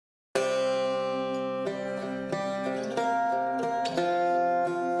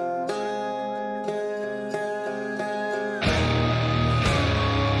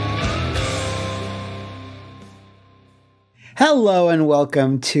Hello and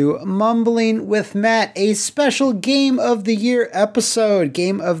welcome to Mumbling with Matt, a special Game of the Year episode.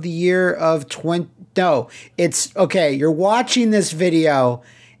 Game of the Year of No, it's okay. You're watching this video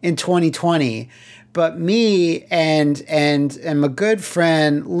in 2020, but me and my good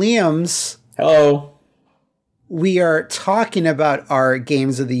friend Liam's. Hello. We are talking about our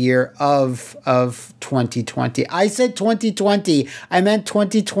games of the year of 2020. I said 2020. I meant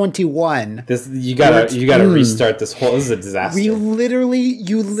 2021. You gotta restart this whole. This is a disaster. You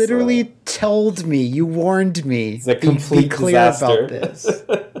literally told me. You warned me. It's a complete be clear disaster. about this.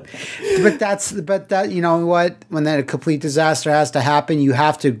 but that you know what? When that a complete disaster has to happen, you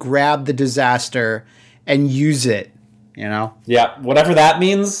have to grab the disaster and use it. You know? Yeah, whatever that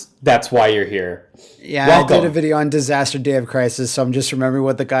means. That's why you're here. Yeah, Welcome. I did a video on Disaster Day of Crisis, so I'm just remembering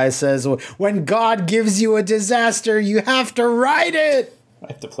what the guy says. When God gives you a disaster, you have to ride it. I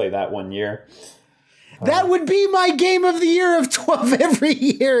have to play that one year. That would be my Game of the Year of 12 every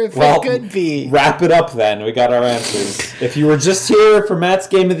year if it could be. Wrap it up then. We got our answers. If you were just here for Matt's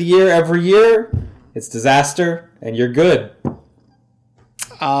Game of the Year every year, it's Disaster, and you're good.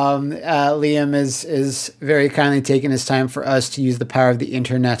 Liam is very kindly taking his time for us to use the power of the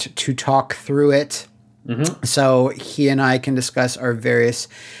internet to talk through it. Mm-hmm. So he and I can discuss our various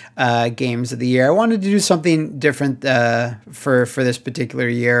games of the year. I wanted to do something different for this particular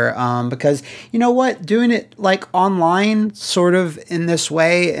year because, you know what, doing it like online sort of in this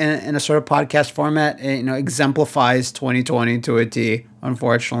way in a sort of podcast format, exemplifies 2020 to a T,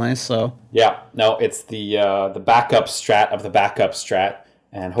 unfortunately. So yeah, no, it's the backup strat of the backup strat.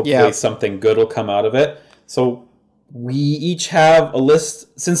 And hopefully something good will come out of it. So we each have a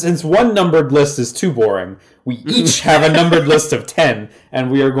list. Since one numbered list is too boring, we each have a numbered list of 10.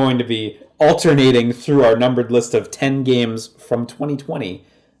 And we are going to be alternating through our numbered list of 10 games from 2020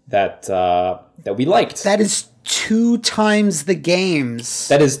 that we liked. That is 2 times the games.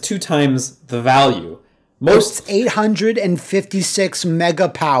 That is 2 times the value. It's 856 mega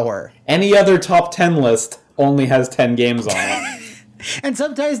power. Any other top 10 list only has 10 games on it. And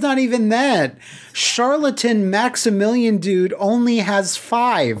sometimes not even that. Charlatan Maximilian dude only has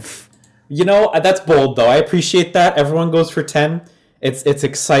 5. You know, that's bold though. I appreciate that. Everyone goes for 10. It's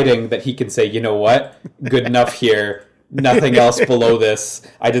exciting that he can say, you know what? Good enough here. Nothing else below this.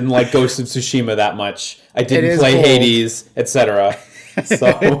 I didn't like Ghost of Tsushima that much. I didn't play bold. Hades, etc.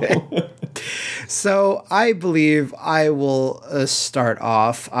 So I believe I will start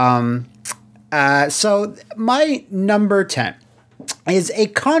off. So my number 10 is a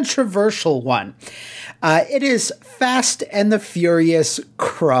controversial one. It is Fast and the Furious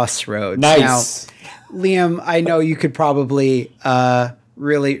Crossroads. Nice. Now, Liam, I know you could probably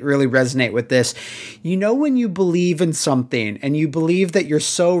really resonate with this. You know when you believe in something and you believe that you're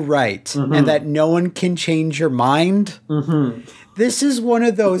so right and that no one can change your mind? Mm-hmm. This is one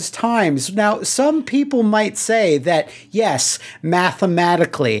of those times. Now, some people might say that, yes,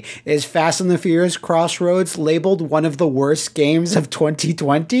 mathematically, is Fast and the Furious Crossroads labeled one of the worst games of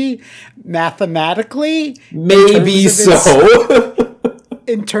 2020? Mathematically? Maybe so.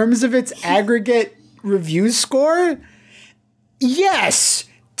 In terms of its aggregate review score? Yes!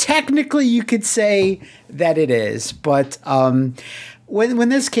 Technically, you could say that it is, but when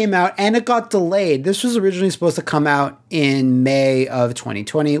this came out, and it got delayed, this was originally supposed to come out in May of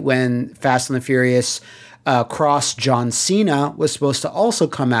 2020 when Fast and the Furious Cross John Cena was supposed to also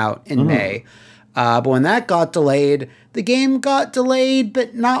come out in May. But when that got delayed, the game got delayed,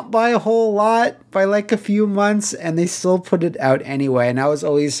 but not by a whole lot, by like a few months, and they still put it out anyway. And I was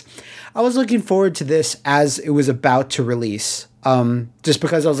looking forward to this as it was about to release. Just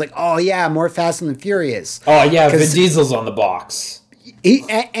because I was like, oh yeah, more Fast and the Furious. Oh yeah, Vin Diesel's on the box.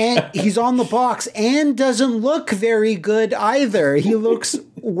 He's on the box and doesn't look very good either. He looks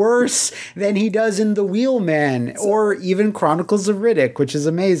worse than he does in The Wheelman or even Chronicles of Riddick, which is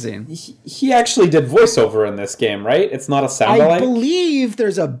amazing. He actually did voiceover in this game, right? It's not a sound alike? I believe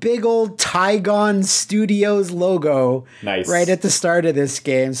there's a big old Tygon Studios logo right at the start of this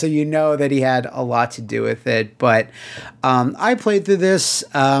game, so you know that he had a lot to do with it. But I played through this.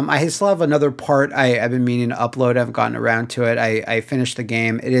 I still have another part I've been meaning to upload. I haven't gotten around to it. I finished the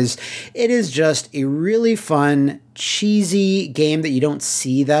game. It is just a really fun, cheesy game that you don't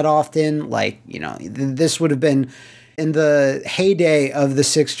see that often. Like, this would have been in the heyday of the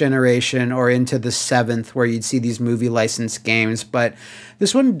 6th generation or into the 7th where you'd see these movie licensed games. But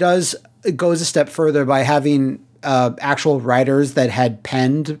this one goes a step further by having actual writers that had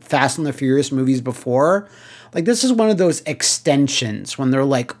penned Fast and the Furious movies before. Like, this is one of those extensions when they're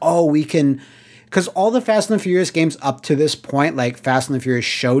like, oh, we can... Because all the Fast and the Furious games up to this point, like Fast and the Furious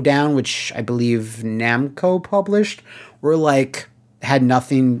Showdown, which I believe Namco published, were like had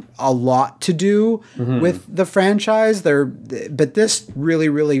a lot to do with the franchise. But this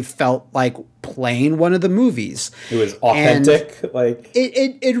really felt like playing one of the movies. It was authentic. And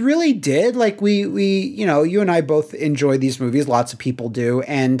it really did. Like we you and I both enjoy these movies. Lots of people do.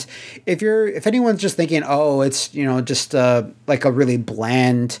 And if anyone's just thinking, oh, it's just like a really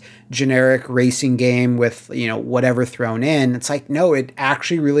bland generic racing game with whatever thrown in, it's like, no, it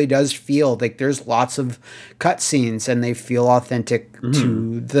actually really does feel like there's lots of cutscenes and they feel authentic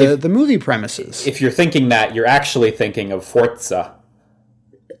to the movie premises. If you're thinking that, you're actually thinking of Forza.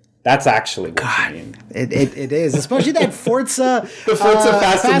 That's actually what you mean. It is, especially that Forza, the Forza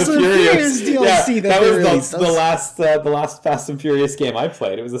Fast and the Furious DLC. That was the last Fast and Furious game I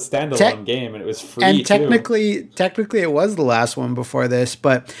played. It was a standalone game, and it was free. And technically, it was the last one before this.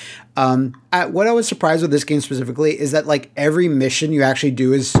 But what I was surprised with this game specifically is that like every mission you actually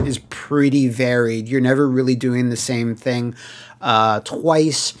do is pretty varied. You're never really doing the same thing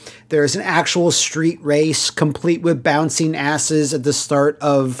twice. There's an actual street race complete with bouncing asses at the start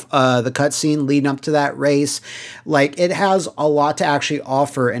of the cutscene leading up to that race. Like, it has a lot to actually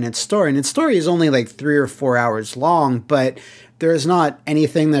offer in its story. And its story is only like 3 or 4 hours long, but there's not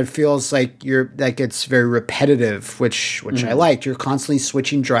anything that feels like that gets very repetitive, which I liked. You're constantly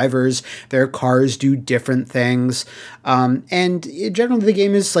switching drivers. Their cars do different things. And generally the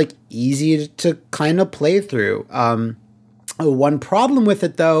game is like easy to kind of play through. One problem with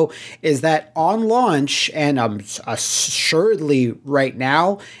it, though, is that on launch, and assuredly right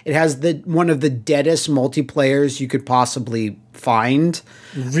now, it has one of the deadest multiplayers you could possibly find.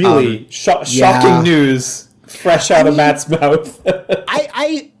 Really? Shocking news, fresh out of Matt's mouth.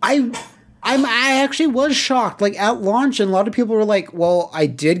 I actually was shocked. Like, at launch, and a lot of people were like, well, I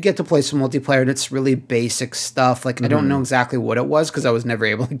did get to play some multiplayer, and it's really basic stuff. Like, I don't know exactly what it was, because I was never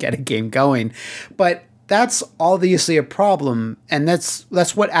able to get a game going. But that's obviously a problem, and that's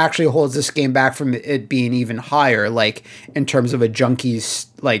what actually holds this game back from it being even higher, like in terms of a junkie's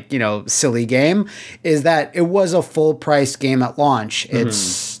silly game, is that it was a full price game at launch.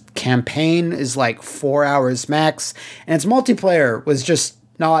 Its campaign is like 4 hours max, and its multiplayer was just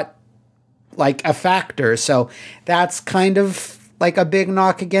not like a factor. So that's kind of like a big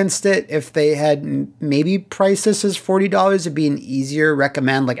knock against it. If they had maybe priced this as $40, it'd be an easier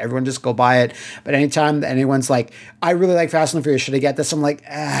recommend. Like, everyone just go buy it. But anytime anyone's like, I really like Fast and Furious, should I get this? I'm like,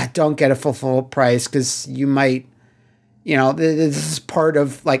 don't get it for full price, because you might, this is part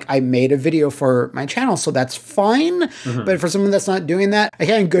of, like, I made a video for my channel, so that's fine. But for someone that's not doing that, I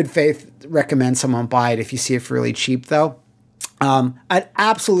can in good faith recommend someone buy it if you see it for really cheap, though. I'd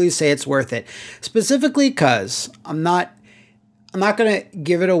absolutely say it's worth it, specifically because I'm not going to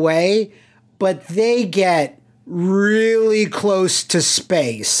give it away, but they get really close to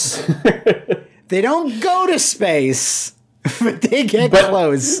space. They don't go to space, but they get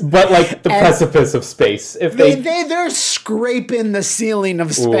close. But like the precipice of space. If they're scraping the ceiling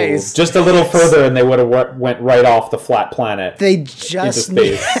of space. Ooh, just a little further and they would have went right off the flat planet. They just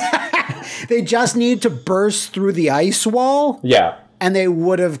they just need to burst through the ice wall. Yeah. And they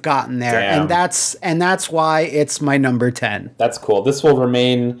would have gotten there. Damn. And that's why it's my number 10. That's cool. This will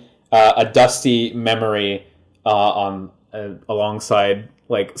remain a dusty memory alongside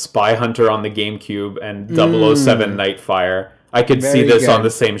like Spy Hunter on the GameCube and 007 Nightfire. I could see this on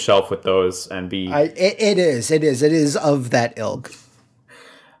the same shelf with those and be... It is of that ilk.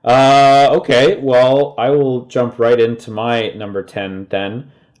 Okay, well, I will jump right into my number 10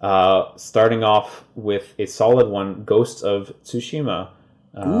 then. Starting off with a solid one, Ghost of Tsushima.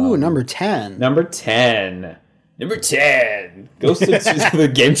 Ooh, number 10. Number 10. Ghost of Tsushima, the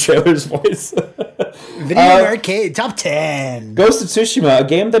game trailer's voice. Video arcade, top 10. Ghost of Tsushima, a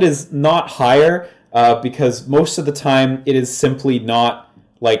game that is not higher because most of the time it is simply not,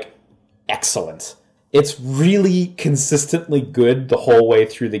 like, excellent. It's really consistently good the whole way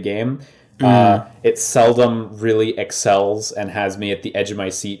through the game. It seldom really excels and has me at the edge of my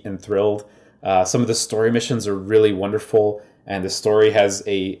seat and thrilled. Some of the story missions are really wonderful, and the story has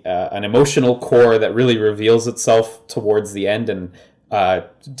an emotional core that really reveals itself towards the end and,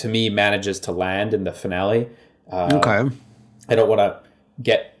 to me, manages to land in the finale. Okay. I don't want to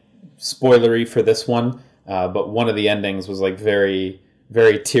get spoilery for this one, but one of the endings was like very,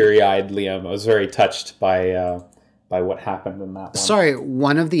 very teary-eyed, Liam. I was very touched by what happened in that one. Sorry,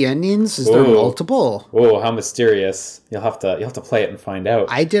 one of the endings? Is there multiple? Oh, how mysterious! You'll have to play it and find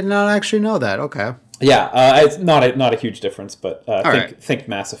out. I did not actually know that. Okay. Yeah, it's not a huge difference, but think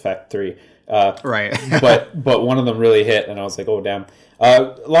Mass Effect 3. Right. but one of them really hit, and I was like, oh damn.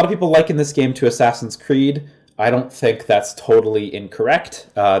 A lot of people liken this game to Assassin's Creed. I don't think that's totally incorrect.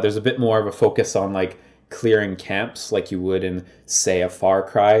 There's a bit more of a focus on like clearing camps like you would in, say, a Far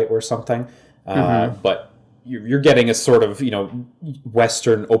Cry or something. But you're getting a sort of,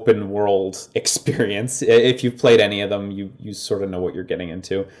 Western open world experience. If you've played any of them, you sort of know what you're getting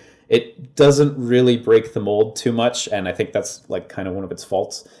into. It doesn't really break the mold too much, and I think that's like kind of one of its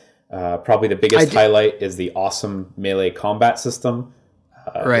faults. Probably the biggest highlight is the awesome melee combat system.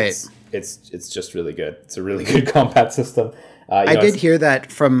 Right. It's just really good. It's a really good combat system. I did hear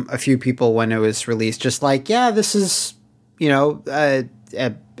that from a few people when it was released. Just like, yeah, this is,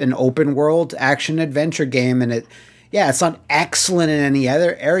 an open world action adventure game, and it's not excellent in any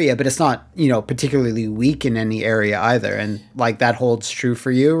other area, but it's not, particularly weak in any area either. And like that holds true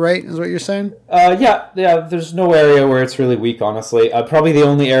for you, right? Is what you're saying? Yeah. There's no area where it's really weak, honestly. Probably the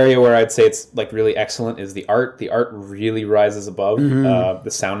only area where I'd say it's like really excellent is the art. The art really rises above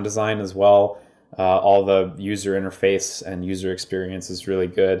the sound design as well. All the user interface and user experience is really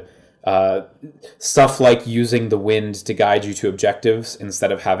good. Stuff like using the wind to guide you to objectives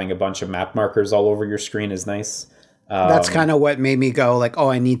instead of having a bunch of map markers all over your screen is nice. That's kind of what made me go like, oh,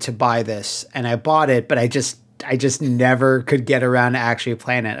 I need to buy this. And I bought it, but I just never could get around to actually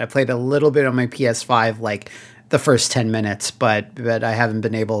playing it. I played a little bit on my PS5, like the first 10 minutes, but I haven't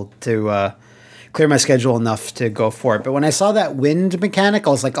been able to clear my schedule enough to go for it. But when I saw that wind mechanic, I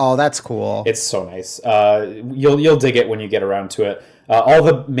was like, oh, that's cool. It's so nice. You'll dig it when you get around to it. All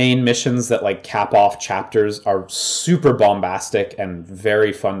the main missions that like cap off chapters are super bombastic and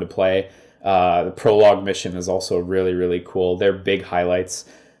very fun to play. The prologue mission is also really, really cool. They're big highlights.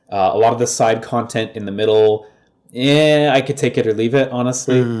 A lot of the side content in the middle, I could take it or leave it,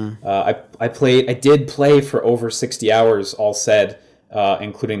 honestly. I did play for over 60 hours, all said,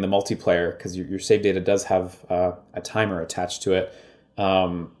 including the multiplayer, because your save data does have a timer attached to it.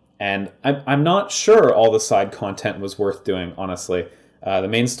 And I'm not sure all the side content was worth doing, honestly. The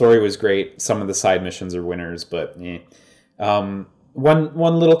main story was great. Some of the side missions are winners, but one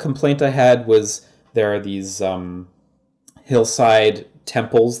little complaint I had was there are these hillside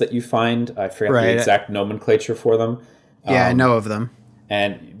temples that you find. I forget the exact nomenclature for them. Yeah, I know of them.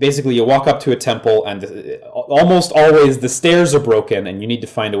 And basically you walk up to a temple and almost always the stairs are broken and you need to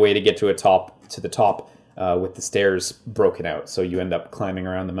find a way to get to the top with the stairs broken out. So you end up climbing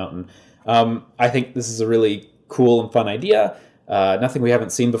around the mountain. I think this is a really cool and fun idea. Nothing we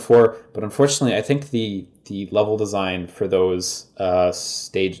haven't seen before, but unfortunately I think the level design for those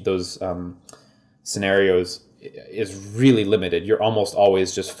scenarios is really limited. You're almost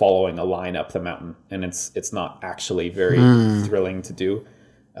always just following a line up the mountain, and it's not actually very thrilling to do.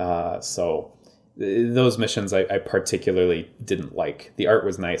 So those missions I particularly didn't like. The art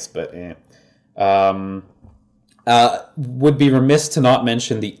was nice, but would be remiss to not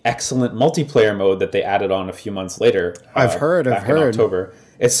mention the excellent multiplayer mode that they added on a few months later. I've heard. In October.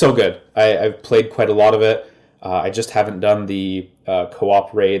 It's so good. I've played quite a lot of it. I just haven't done the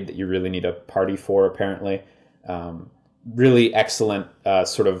co-op raid that you really need a party for, apparently. Really excellent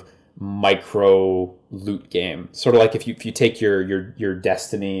sort of micro loot game. Sort of like if you take your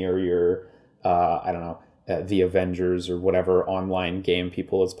Destiny or your the Avengers or whatever online game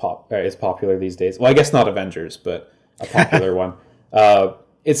people is popular these days. Well, I guess not Avengers, but a popular one.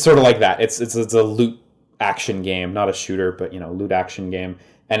 It's sort of like that. It's a loot action game, not a shooter, but loot action game,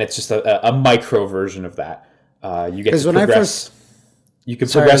 and it's just a micro version of that. You get to progress. You can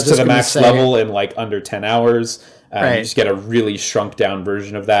progress to the max level in like under 10 hours. You just get a really shrunk down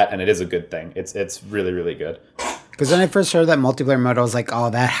version of that, and it is a good thing. It's really, really good. Because when I first heard that multiplayer mode, I was like,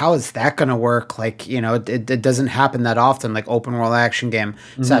 oh, how is that going to work? Like, it doesn't happen that often, like open world action game.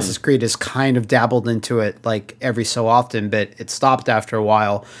 Assassin's Creed has kind of dabbled into it like every so often, but it stopped after a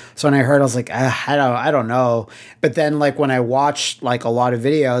while. So when I heard, I was like, I don't know. But then like when I watched like a lot of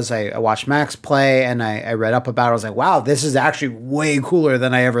videos, I watched Max play and I read up about it. I was like, wow, this is actually way cooler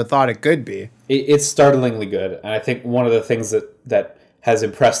than I ever thought it could be. It's startlingly good. And I think one of the things that has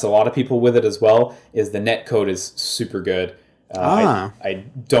impressed a lot of people with it as well is the netcode is super good. I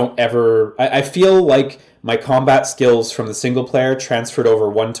feel like my combat skills from the single player transferred over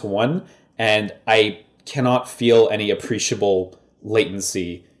 1-to-1, and I cannot feel any appreciable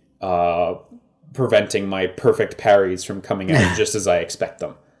latency preventing my perfect parries from coming out just as I expect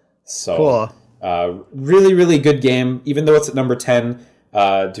them. So cool. Really, really good game. Even though it's at number 10,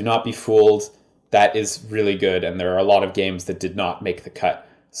 do not be fooled. That is really good, and there are a lot of games that did not make the cut.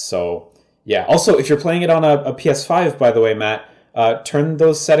 So, yeah. Also, if you're playing it on a PS5, by the way, Matt, turn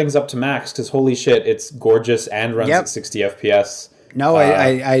those settings up to max, because holy shit, it's gorgeous and runs at 60 FPS. No,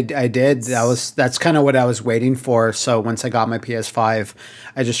 I did. That's kind of what I was waiting for. So once I got my PS5,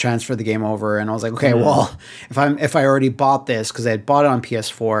 I just transferred the game over, and I was like, okay, well, if I already bought this, because I had bought it on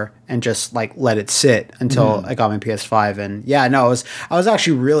PS4 and just like let it sit until I got my PS5, and yeah, no, I was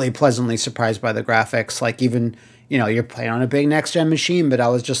actually really pleasantly surprised by the graphics. Like even, you know, you're playing on a big next gen machine, but I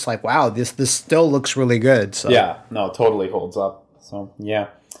was just like, wow, this still looks really good. So yeah, no, it totally holds up. So yeah.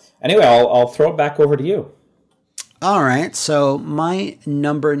 Anyway, I'll throw it back over to you. All right, so my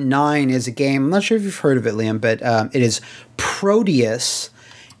number 9 is a game. I'm not sure if you've heard of it, Liam, but it is Proteus.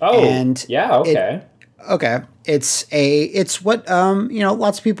 Oh, and yeah, okay. It's what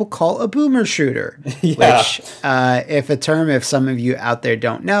lots of people call a boomer shooter. Yeah. Which, if some of you out there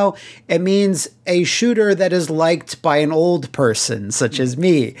don't know, it means a shooter that is liked by an old person, such as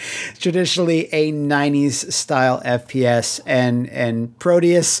me. Traditionally a 90s style FPS, and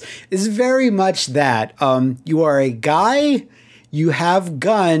Proteus is very much that. You are a guy, you have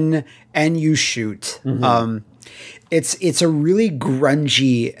gun, and you shoot. It's a really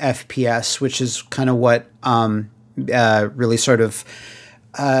grungy FPS, which is kind of what really sort of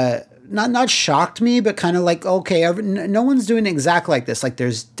not shocked me, but kind of like, okay, no one's doing exactly like this. Like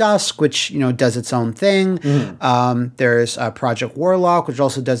there's Dusk, which, you know, does its own thing. There's Project Warlock, which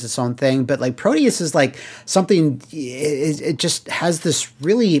also does its own thing. But like Proteus is like something, it just has this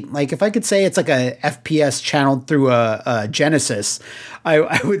really, like, if I could say it's like a FPS channeled through a Genesis,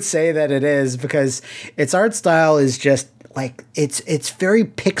 I would say that it is, because its art style is just like, it's very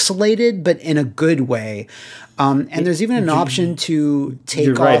pixelated, but in a good way. And there's even an option to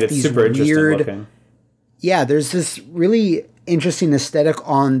take off these weird. Yeah, there's this really interesting aesthetic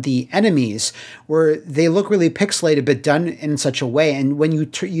on the enemies where they look really pixelated, but done in such a way. And when you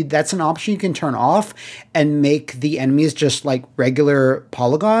that's an option you can turn off and make the enemies just like regular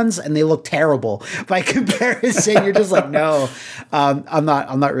polygons, and they look terrible by comparison. You're just like, no, I'm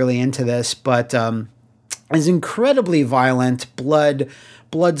not really into this. But it's incredibly violent,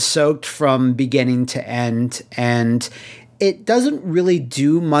 blood-soaked from beginning to end, and it doesn't really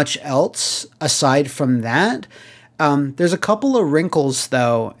do much else aside from that. There's a couple of wrinkles,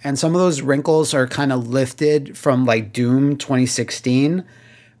 though, and some of those wrinkles are kind of lifted from, like, Doom 2016,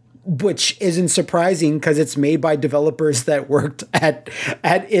 which isn't surprising because it's made by developers that worked at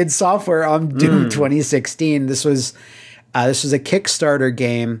id Software on Doom 2016. This was a Kickstarter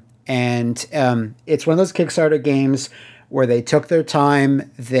game, and it's one of those Kickstarter games where they took their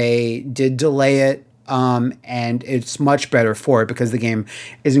time, they did delay it, and it's much better for it because the game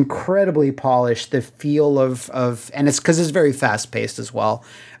is incredibly polished. The feel of and it's because it's very fast paced as well,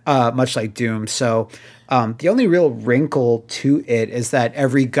 much like Doom. So the only real wrinkle to it is that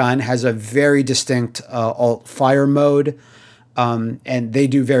every gun has a very distinct alt fire mode. And they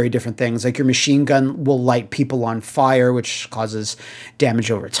do very different things. Like your machine gun will light people on fire, which causes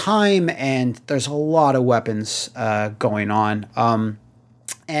damage over time. And there's a lot of weapons going on.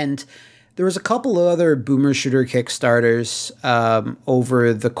 And there was a couple of other boomer shooter Kickstarters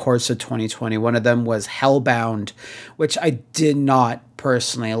over the course of 2020. One of them was Hellbound, which I did not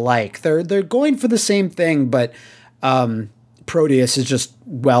personally like. They're going for the same thing, but Proteus is just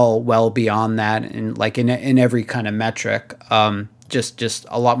well beyond that, and like in every kind of metric, just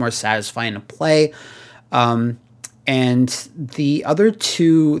a lot more satisfying to play. And the other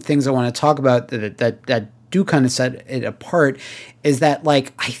two things I want to talk about that do kind of set it apart is that,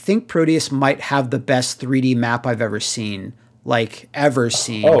 like, I think Proteus might have the best 3D map I've ever seen.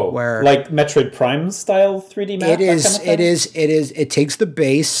 Where like Metroid Prime style 3D map? It takes the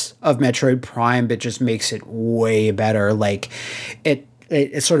base of Metroid Prime, but just makes it way better. Like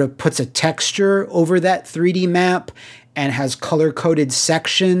it sort of puts a texture over that 3D map and has color-coded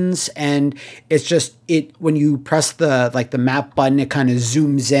sections, and it's just when you press the map button, it kind of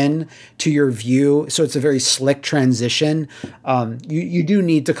zooms in to your view, so it's a very slick transition. You do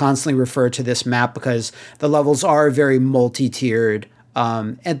need to constantly refer to this map because the levels are very multi-tiered,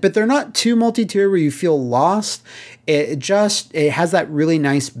 but they're not too multi-tiered where you feel lost. It has that really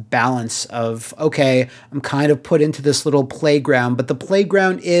nice balance of, okay, I'm kind of put into this little playground, but the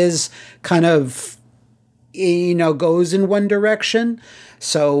playground is kind of, goes in one direction.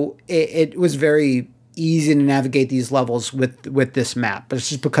 So it was very easy to navigate these levels with this map, but it's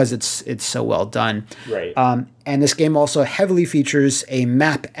just because it's so well done. Right. And this game also heavily features a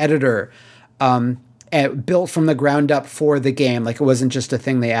map editor built from the ground up for the game. Like, it wasn't just a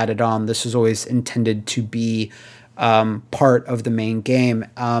thing they added on. This was always intended to be part of the main game.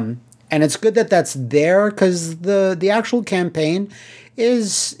 And it's good that that's there, because the actual campaign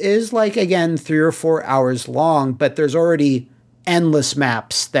is like, again, 3 or 4 hours long, but there's already endless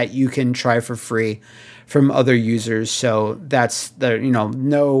maps that you can try for free from other users. So that's the,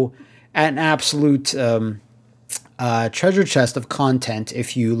 an absolute treasure chest of content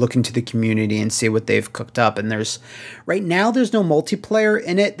if you look into the community and see what they've cooked up. And right now there's no multiplayer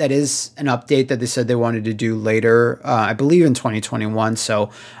in it. That is an update that they said they wanted to do later, I believe in 2021. So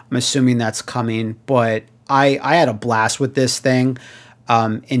I'm assuming that's coming. But I had a blast with this thing.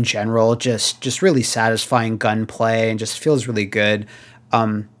 In general, just really satisfying gunplay and just feels really good.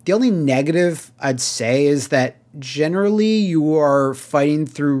 The only negative I'd say is that generally you are fighting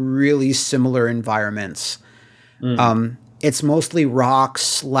through really similar environments. It's mostly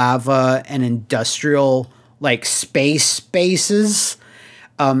rocks, lava, and industrial like spaces.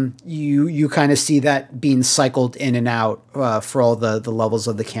 You kind of see that being cycled in and out for all the levels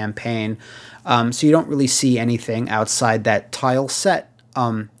of the campaign. So you don't really see anything outside that tile set.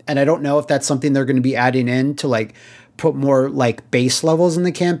 And I don't know if that's something they're going to be adding in to like put more like base levels in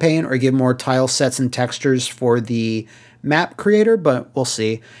the campaign or give more tile sets and textures for the map creator, but we'll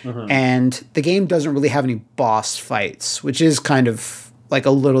see. And the game doesn't really have any boss fights, which is kind of like a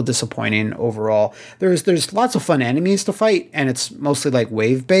little disappointing overall. There's lots of fun enemies to fight, and it's mostly like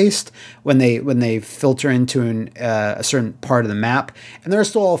wave based when they filter into a certain part of the map, and they're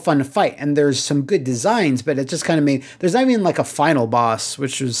still all fun to fight. And there's some good designs, but it just kind of made there's not even like a final boss,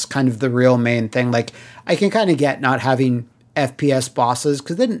 which was kind of the real main thing. Like I can kind of get not having FPS bosses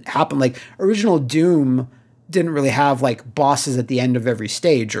because it didn't happen. Like original Doom didn't really have like bosses at the end of every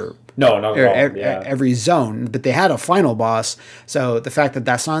stage or not at all. Every zone, but they had a final boss. So the fact that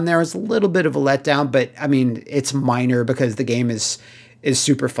that's on there is a little bit of a letdown, but I mean, it's minor because the game is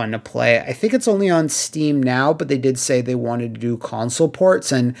super fun to play. I think it's only on Steam now, but they did say they wanted to do console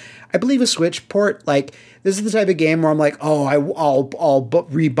ports, and I believe a Switch port. Like this is the type of game where I'm like, oh, I'll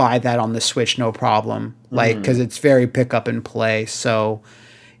rebuy that on the Switch, no problem. Like because it's very pick up and play. So.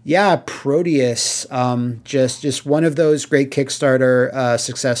 Yeah, Proteus, just one of those great Kickstarter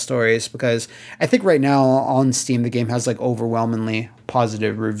success stories because I think right now on Steam the game has like overwhelmingly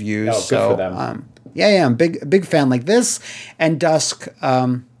positive reviews. Oh, good for them. I'm a big fan like this and Dusk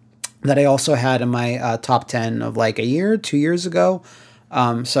that I also had in my top 10 of like 2 years ago.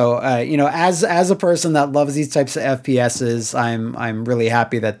 As a person that loves these types of FPSs, I'm really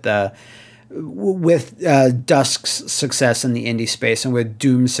happy that with Dusk's success in the indie space and with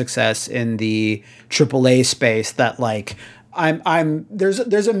Doom's success in the AAA space, that like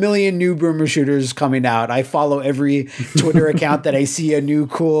there's a million new boomer shooters coming out. I follow every Twitter account that I see a new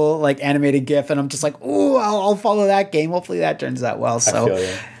cool like animated GIF, and I'm just like, ooh, I'll follow that game. Hopefully that turns out well. So. I feel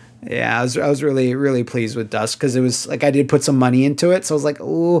you. Yeah, I was really, really pleased with Dusk because it was like I did put some money into it. So I was like,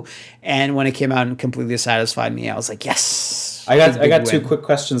 ooh. And when it came out and completely satisfied me, I was like, yes. I got two quick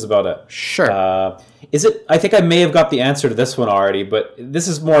questions about it. Sure. Is it? I think I may have got the answer to this one already, but this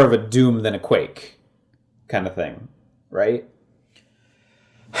is more of a Doom than a Quake kind of thing, right?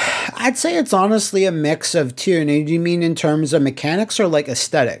 I'd say it's honestly a mix of two. And do you mean in terms of mechanics or like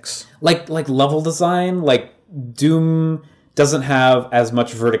aesthetics? Like level design? Like Doom doesn't have as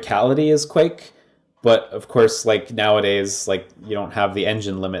much verticality as Quake, but of course, like nowadays, like you don't have the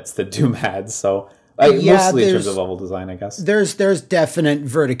engine limits that Doom had, so mostly in terms of level design, I guess. There's definite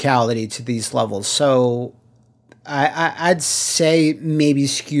verticality to these levels, so I'd say maybe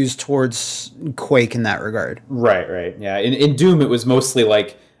skews towards Quake in that regard. Right, yeah. In Doom, it was mostly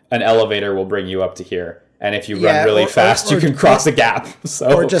like an elevator will bring you up to here. And if you run really fast, you can cross a gap.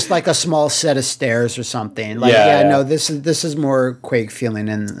 So. Or just like a small set of stairs or something. Like, no, this is more Quake feeling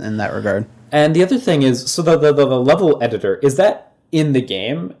in that regard. And the other thing is, so the level editor, is that in the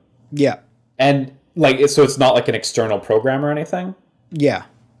game? Yeah. And like, so it's not like an external program or anything? Yeah.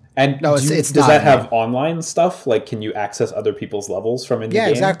 And no, does that have online stuff? Like, can you access other people's levels from in the game? Yeah,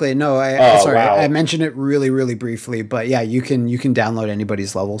 exactly. No, sorry, wow. I mentioned it really, really briefly, but yeah, you can download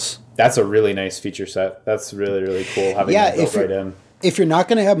anybody's levels. That's a really nice feature set. That's really, really cool having that built right in. If you're not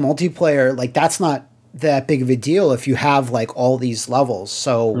going to have multiplayer, like that's not that big of a deal if you have like all these levels.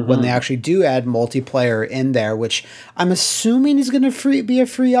 So when they actually do add multiplayer in there, which I'm assuming is going to be a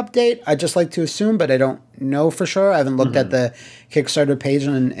free update. I just like to assume, but I don't know for sure. I haven't looked at the Kickstarter page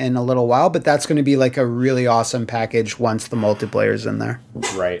in a little while, but that's going to be like a really awesome package once the multiplayer is in there.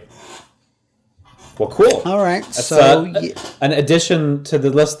 Right. Well, cool. All right. That's, so an addition to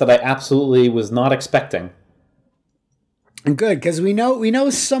the list that I absolutely was not expecting. Good, because we know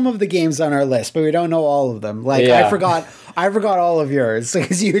some of the games on our list, but we don't know all of them. Like I forgot all of yours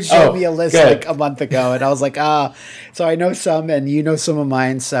because you had showed me a list like a month ago, and I was like, so I know some, and you know some of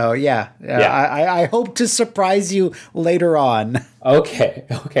mine. So I hope to surprise you later on. Okay.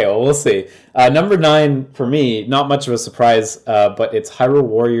 Well, we'll see. Number 9 for me, not much of a surprise, but it's Hyrule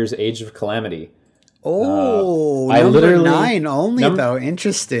Warriors: Age of Calamity. Oh, number 9 only, though.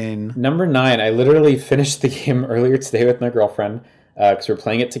 Interesting. Number 9, I literally finished the game earlier today with my girlfriend because we were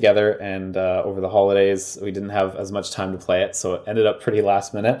playing it together, and over the holidays, we didn't have as much time to play it, so it ended up pretty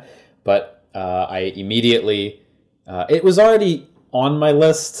last minute. But I immediately... it was already on my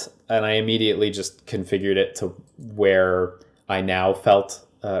list, and I immediately just configured it to where I now felt...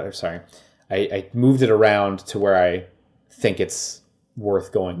 I moved it around to where I think it's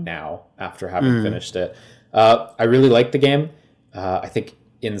worth going now after having finished it. I really like the game. I think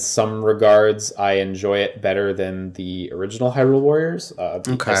in some regards I enjoy it better than the original Hyrule Warriors.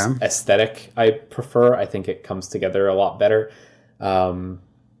 The aesthetic I prefer. I think it comes together a lot better.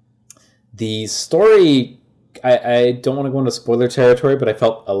 The story, I don't want to go into spoiler territory, but I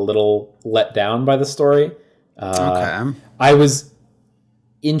felt a little let down by the story. I was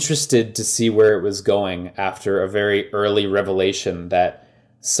interested to see where it was going after a very early revelation that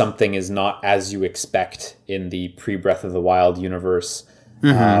something is not as you expect in the pre-Breath of the Wild universe.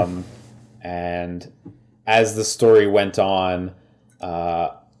 And as the story went on,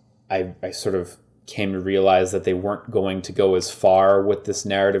 I sort of came to realize that they weren't going to go as far with this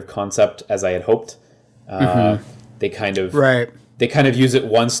narrative concept as I had hoped. They kind of use it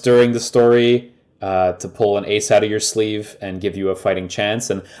once during the story to pull an ace out of your sleeve and give you a fighting chance.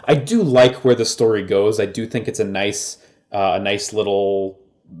 And I do like where the story goes. I do think it's a nice little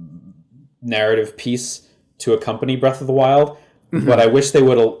narrative piece to accompany Breath of the Wild. But I wish they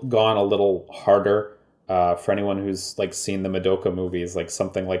would have gone a little harder. For anyone who's like seen the Madoka movies, like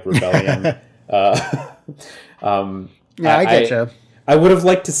something like Rebellion. I get you. I would have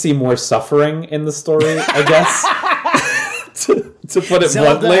liked to see more suffering in the story, I guess. to put it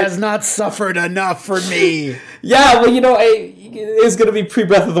Zelda bluntly, has not suffered enough for me. Yeah, well, it was going to be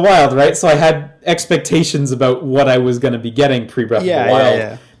pre-Breath of the Wild, right? So I had expectations about what I was going to be getting pre-Breath of the Wild.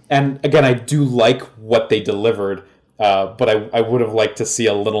 Yeah. And again, I do like what they delivered, but I would have liked to see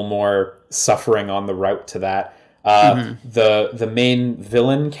a little more suffering on the route to that. The main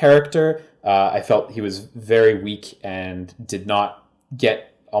villain character, I felt he was very weak and did not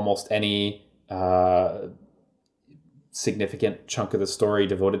get almost any significant chunk of the story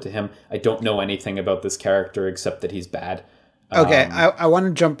devoted to him. I don't know anything about this character except that he's bad. Okay, I want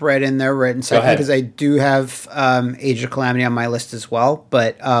to jump right in there right in a second because I do have Age of Calamity on my list as well.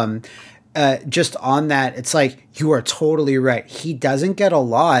 But just on that, it's like, you are totally right. He doesn't get a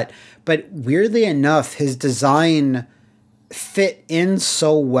lot, but weirdly enough, his design fit in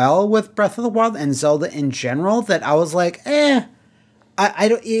so well with Breath of the Wild and Zelda in general that I was like, I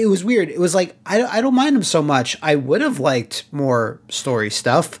don't. It was weird. It was like I don't mind him so much. I would have liked more story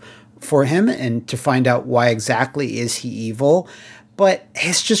stuff for him and to find out why exactly is he evil. But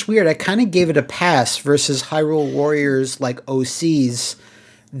it's just weird. I kind of gave it a pass versus Hyrule Warriors like OCs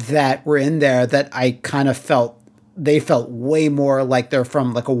that were in there that I kind of felt they felt way more like they're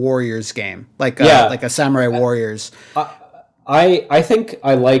from like a Warriors game, like a Samurai Warriors. I think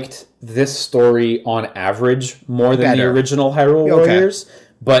I liked this story on average more than the original Hyrule Warriors,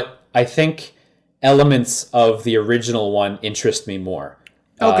 but I think elements of the original one interest me more.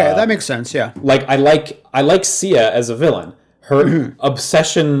 Okay, that makes sense. Yeah, like I like Sia as a villain. Her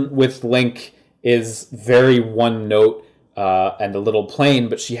obsession with Link is very one note and a little plain,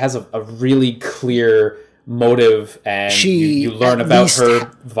 but she has a really clear motive, and you learn about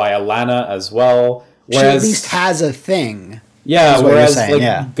her via Lana as well. Whereas, she at least has a thing. Yeah, whereas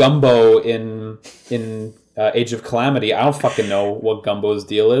Gumbo in Age of Calamity, I don't fucking know what Gumbo's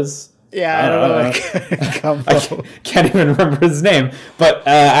deal is. Yeah, I don't know. I can't even remember his name. But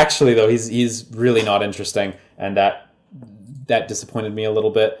actually, though, he's really not interesting, and that disappointed me a little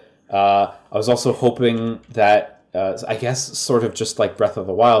bit. I was also hoping that, I guess, sort of just like Breath of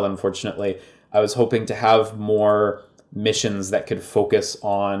the Wild, unfortunately, I was hoping to have more missions that could focus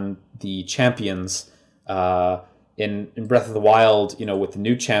on the champions. In Breath of the Wild, with the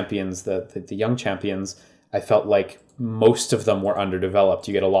new champions, the young champions, I felt like most of them were underdeveloped.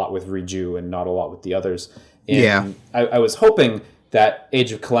 You get a lot with Riju and not a lot with the others. I was hoping that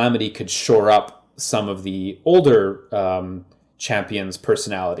Age of Calamity could shore up some of the older champions'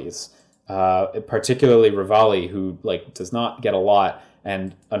 personalities, particularly Rivali, who does not get a lot,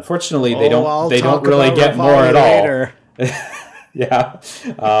 and unfortunately they don't really get more at all. Yeah.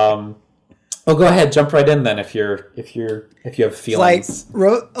 Oh, go ahead, jump right in then if you have feelings.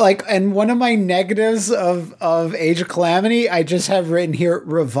 And one of my negatives of Age of Calamity, I just have written here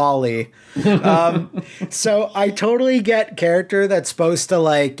Rivali. So I totally get character that's supposed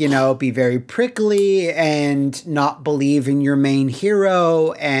to be very prickly and not believe in your main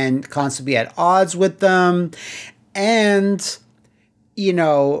hero and constantly be at odds with them. And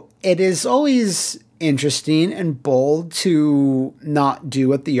it is always interesting and bold to not do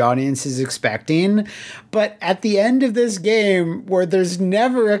what the audience is expecting. But at the end of this game, where there's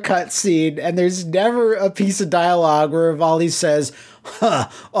never a cutscene and there's never a piece of dialogue where Rivali says, huh,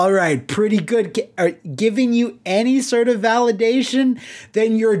 all right, pretty good, giving you any sort of validation,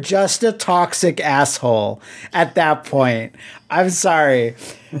 then you're just a toxic asshole at that point. I'm sorry.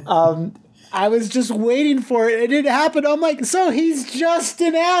 I was just waiting for it. It didn't happen. I'm like, so he's just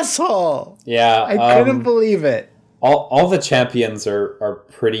an asshole. Yeah. I couldn't believe it. All the champions are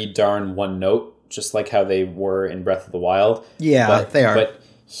pretty darn one note, just like how they were in Breath of the Wild. Yeah, they are. But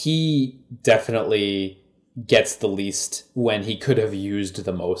he definitely gets the least when he could have used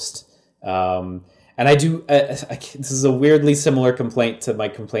the most. And I do, this is a weirdly similar complaint to my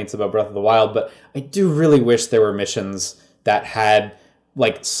complaints about Breath of the Wild, but I do really wish there were missions that had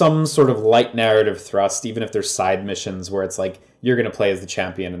like some sort of light narrative thrust, even if there's side missions where it's like you're going to play as the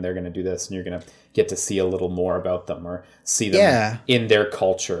champion and they're going to do this and you're going to get to see a little more about them or see them in their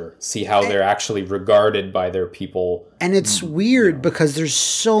culture, see how they're actually regarded by their people. And it's weird because there's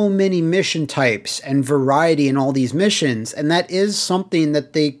so many mission types and variety in all these missions, and that is something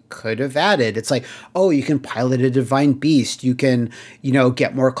that they could have added. It's like, oh, you can pilot a divine beast, you can,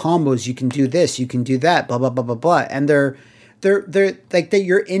 get more combos, you can do this, you can do that, blah blah blah blah blah. And they're like that.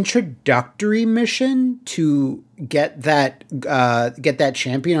 Your introductory mission to get that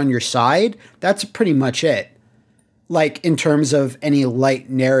champion on your side, that's pretty much it. Like in terms of any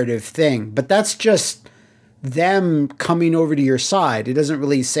light narrative thing, but that's just them coming over to your side. It doesn't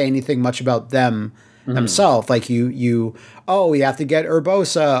really say anything much about them themselves. Like you have to get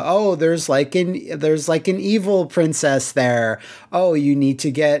Urbosa. Oh, there's like an evil princess there. Oh, you need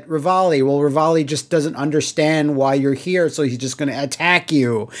to get Rivali. Well, Rivali just doesn't understand why you're here, so he's just going to attack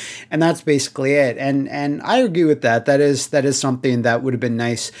you, and that's basically it. And I agree with that. That is something that would have been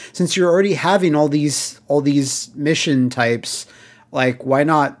nice since you're already having all these mission types. Like, why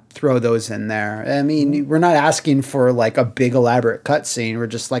not throw those in there? I mean, we're not asking for like a big elaborate cutscene. We're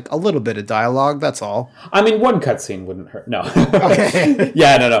just like a little bit of dialogue. That's all. I mean, one cutscene wouldn't hurt. No. Okay.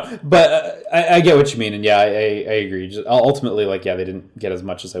 Yeah, no. But I get what you mean, and yeah, I agree. Just, ultimately, like, yeah, they didn't get as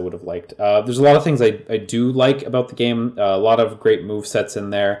much as I would have liked. There's a lot of things I do like about the game. A lot of great movesets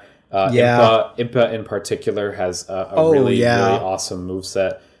in there. Impa in particular has a really awesome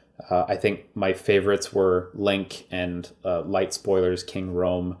moveset. I think my favorites were Link and, light spoilers, King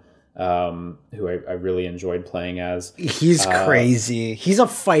Rome, who I really enjoyed playing as. He's crazy. He's a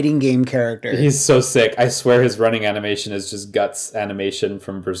fighting game character. He's so sick. I swear his running animation is just Guts animation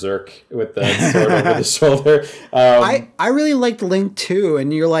from Berserk with the sword over the shoulder. I really liked Link too,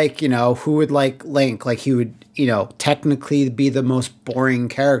 and you're like, who would like Link? Like he would, technically be the most boring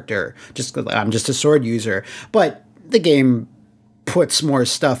character, just 'cause I'm just a sword user. But the game puts more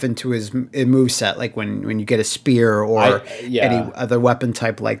stuff into his moveset, like when you get a spear or any other weapon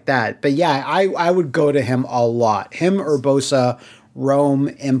type like that. But yeah, I would go to him a lot. Him, Urbosa, Rome,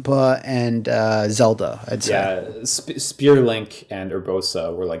 Impa, and Zelda, I'd say. Yeah, Spear Link and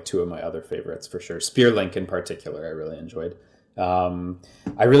Urbosa were like two of my other favorites for sure. Spear Link in particular, I really enjoyed.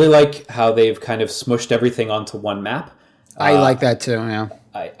 I really like how they've kind of smushed everything onto one map. I like that too, yeah.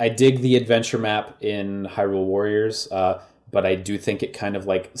 I dig the adventure map in Hyrule Warriors, but I do think it kind of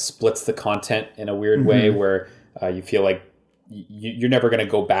like splits the content in a weird way where you feel like you're never going to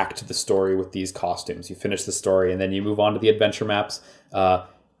go back to the story with these costumes. You finish the story and then you move on to the adventure maps.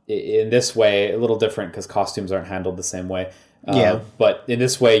 In this way, a little different because costumes aren't handled the same way. But in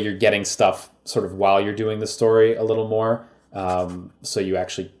this way, you're getting stuff sort of while you're doing the story a little more. So you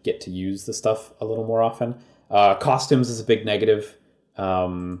actually get to use the stuff a little more often. Costumes is a big negative.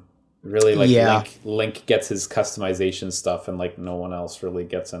 Really, like Link gets his customization stuff, and like no one else really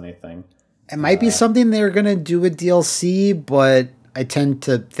gets anything. It might be something they're gonna do with DLC, but I tend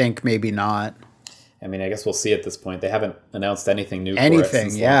to think maybe not. I mean, I guess we'll see at this point. They haven't announced anything new. For it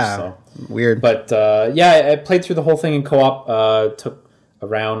since launch, so. Weird. But I played through the whole thing in co-op. Took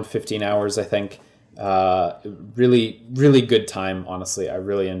around 15 hours, I think. Really, really good time. Honestly, I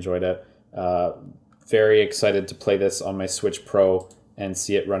really enjoyed it. Very excited to play this on my Switch Pro and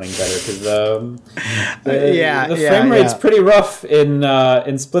see it running better because the frame rate's pretty rough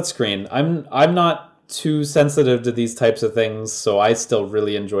in split screen. I'm not too sensitive to these types of things, so I still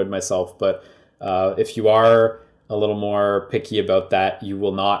really enjoyed myself. But if you are a little more picky about that, you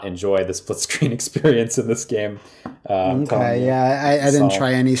will not enjoy the split screen experience in this game. Okay, yeah, I didn't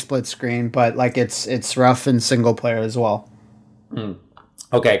try any split screen, but like it's rough in single player as well.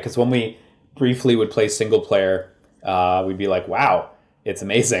 Okay, because when we briefly would play single player, we'd be like, wow, it's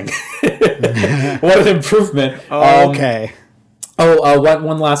amazing. What an improvement. Okay.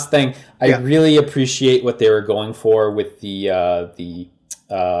 One last thing. I really appreciate what they were going for with the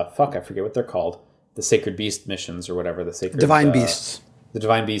fuck, I forget what they're called. The Sacred Beast missions or whatever, the Sacred... Divine Beasts. The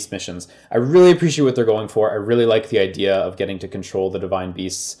Divine Beast missions. I really appreciate what they're going for. I really like the idea of getting to control the Divine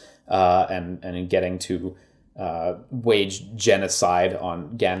Beasts and getting to wage genocide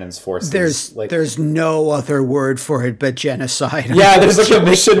on Ganon's forces. There's no other word for it but genocide. Yeah, there's like a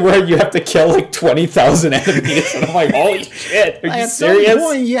mission where you have to kill like 20,000 enemies, and I'm like, holy shit, are you serious? At some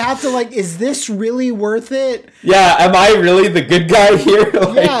point, you have to like, is this really worth it? Yeah, am I really the good guy here?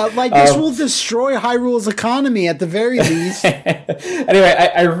 This will destroy Hyrule's economy at the very least.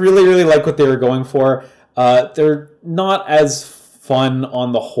 Anyway, I really, really like what they were going for. They're not as fun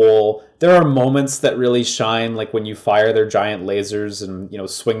on the whole. There are moments that really shine, like when you fire their giant lasers and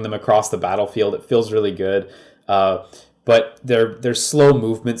swing them across the battlefield. It feels really good, but their slow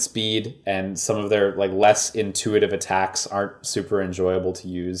movement speed and some of their like less intuitive attacks aren't super enjoyable to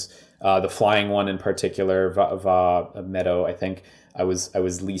use. The flying one in particular, Meadow, I think I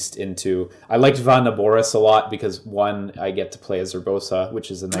was least into. I liked Va Naboris a lot because one, I get to play as Urbosa, which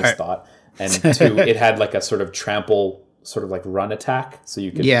is a nice thought, and two, it had like a sort of trample, sort of like run attack, so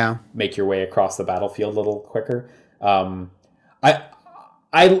you could make your way across the battlefield a little quicker. I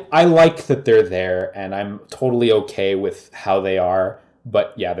like that they're there, and I'm totally okay with how they are.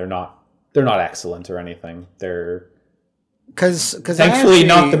 But yeah, they're not excellent or anything. They're because thankfully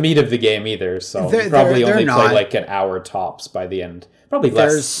not the meat of the game either. So you probably only play like an hour tops by the end. Probably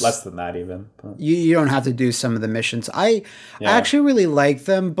less than that even. But. You don't have to do some of the missions. I actually really like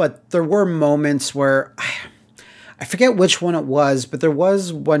them, but there were moments where. I forget which one it was, but there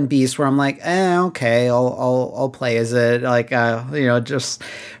was one beast where I'm like, okay, I'll play as it, like, just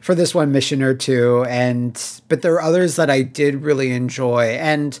for this one mission or two. But there are others that I did really enjoy.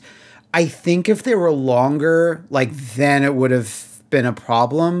 And I think if they were longer, like, then it would have been a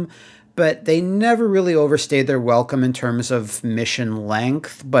problem. But they never really overstayed their welcome in terms of mission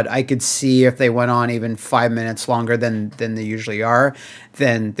length. But I could see if they went on even 5 minutes longer than they usually are,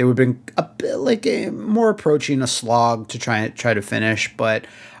 then they would have been a bit like more approaching a slog to try to finish. But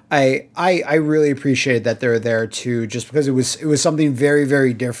I really appreciate that they're there too, just because it was something very,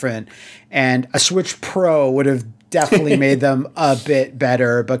 very different. And a Switch Pro would have definitely made them a bit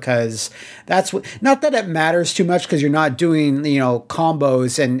better, because that's what, not that it matters too much because you're not doing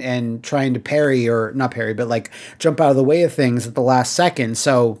combos and trying to parry, or not parry, but like jump out of the way of things at the last second.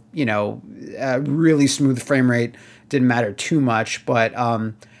 So really smooth frame rate didn't matter too much. But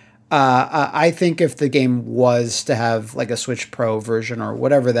I think if the game was to have like a Switch Pro version or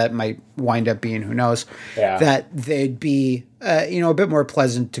whatever that might wind up being, who knows, that they'd be a bit more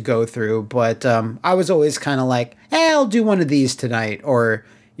pleasant to go through. But I was always kind of like, I'll do one of these tonight, or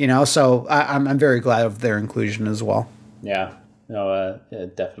so I'm very glad of their inclusion as well. Yeah, no,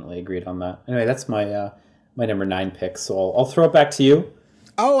 definitely agreed on that. Anyway, that's my my number 9 pick. So I'll throw it back to you.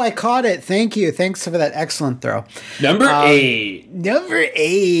 Oh, I caught it. Thank you. Thanks for that excellent throw. Number 8. Number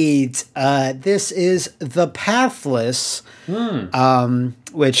 8. This is The Pathless,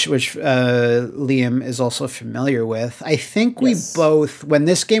 which Liam is also familiar with. I think we both, when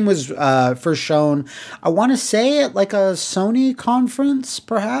this game was first shown, I want to say at like a Sony conference,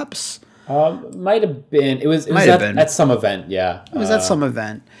 perhaps. Might have been. It was at some event, yeah. It was at some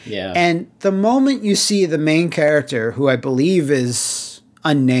event. Yeah. And the moment you see the main character, who I believe is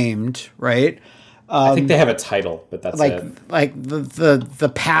unnamed, right? I think they have a title, but that's it. Like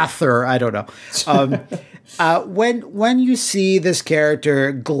the Pather, I don't know. When you see this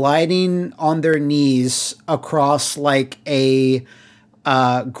character gliding on their knees across like a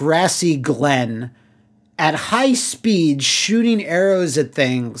grassy glen at high speed, shooting arrows at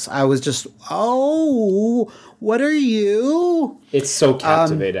things, I was just, what are you? It's so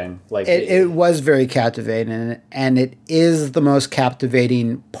captivating. It was very captivating, and it is the most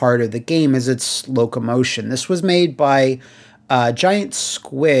captivating part of the game is its locomotion. This was made by Giant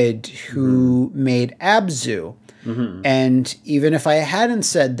Squid, who made Abzu. Mm-hmm. And even if I hadn't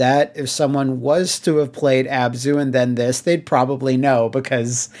said that, if someone was to have played Abzu and then this, they'd probably know,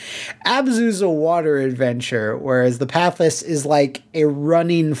 because Abzu's a water adventure, whereas The Pathless is like a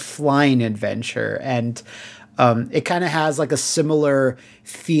running, flying adventure. And it kind of has like a similar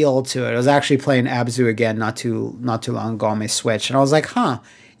feel to it. I was actually playing Abzu again not too long ago on my Switch, and I was like,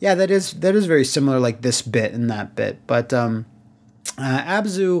 yeah, that is very similar, like this bit and that bit. But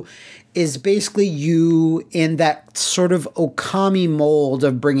Abzu is basically you in that sort of Okami mold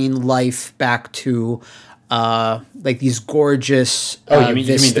of bringing life back to like these gorgeous you mean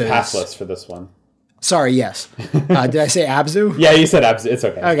The Pathless for this one? Sorry, yes. Did I say Abzu? Yeah, you said Abzu. It's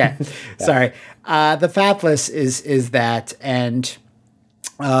okay. Okay, sorry. The Pathless is that, and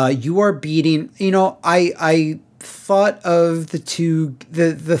you are beating. You know, I thought of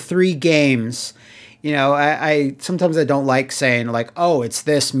the three games. You know, I sometimes I don't like saying like, oh, it's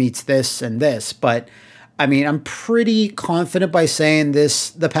this meets this and this, but I mean, I'm pretty confident by saying this.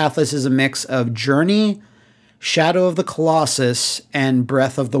 The Pathless is a mix of Journey, Shadow of the Colossus, and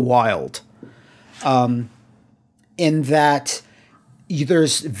Breath of the Wild. In that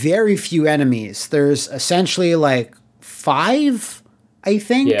there's very few enemies. There's essentially like 5, I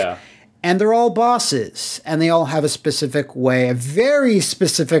think. Yeah. And they're all bosses, and they all have a specific way, a very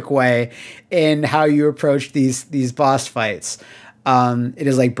specific way in how you approach these boss fights. It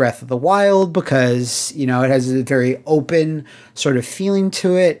is like Breath of the Wild because, you know, it has a very open sort of feeling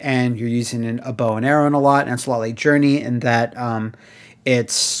to it, and you're using a bow and arrow a lot, and it's a lot like Journey in that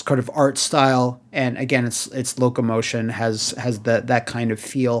it's kind of art style, and again, it's locomotion has that kind of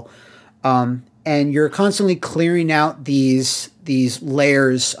feel, and you're constantly clearing out these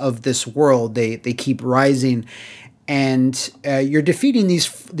layers of this world. They keep rising, and you're defeating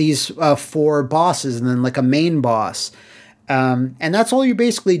these 4 bosses, and then like a main boss. And that's all you're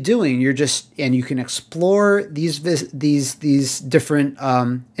basically doing. And you can explore these different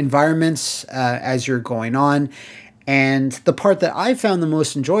environments as you're going on. And the part that I found the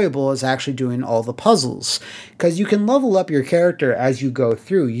most enjoyable is actually doing all the puzzles, because you can level up your character as you go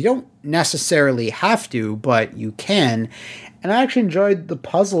through. You don't necessarily have to, but you can. And I actually enjoyed the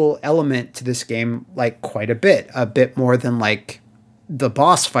puzzle element to this game like quite a bit more than like the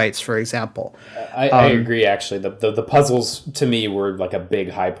boss fights, for example. I agree, actually. The puzzles, to me, were like a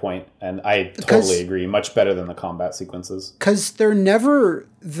big high point, and I totally agree. Much better than the combat sequences. Because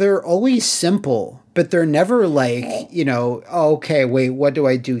they're always simple, but they're never like, you know, oh, okay, wait, what do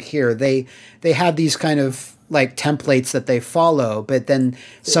I do here? They have these kind of like templates that they follow, but then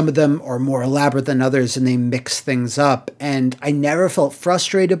some of them are more elaborate than others, and they mix things up. And I never felt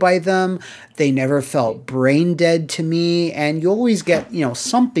frustrated by them. They never felt brain dead to me. And you always get, you know,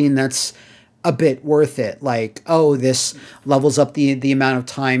 something that's a bit worth it. Like, oh, this levels up the amount of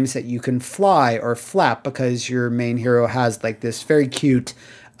times that you can fly or flap because your main hero has like this very cute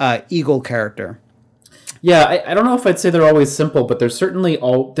eagle character. Yeah, I don't know if I'd say they're always simple, but they're certainly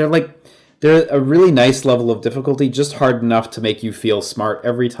they're a really nice level of difficulty, just hard enough to make you feel smart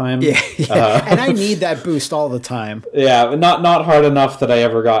every time. Yeah. And I need that boost all the time. Yeah, but not hard enough that I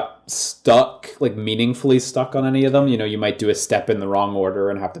ever got stuck, like meaningfully stuck on any of them. You know, you might do a step in the wrong order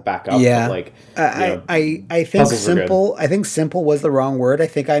and have to back up. Yeah, but like I think simple. I think simple was the wrong word. I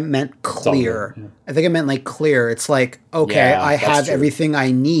think I meant clear. Yeah. I think I meant like clear. It's like, okay, I have everything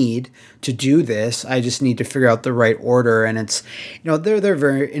I need to do this. I just need to figure out the right order. And it's, you know, they're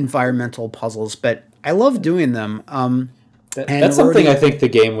very environmental puzzles, but I love doing them. That's something I think the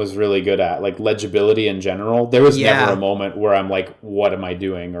game was really good at, like legibility in general. There was never a moment where I'm like, what am I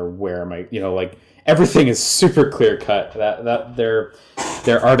doing, or where am I, you know, like everything is super clear cut. That their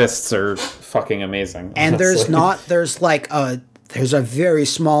artists are fucking amazing. And there's a very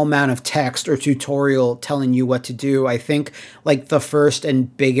small amount of text or tutorial telling you what to do. I think like the first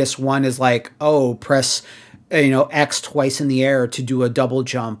and biggest one is like, oh, press, you know, X twice in the air to do a double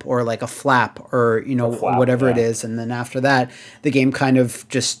jump, or like a flap, or, you know, whatever it is. And then after that, the game kind of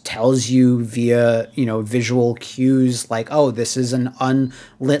just tells you via, you know, visual cues like, oh, this is an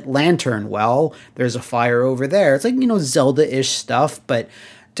unlit lantern. Well, there's a fire over there. It's like, you know, Zelda-ish stuff, but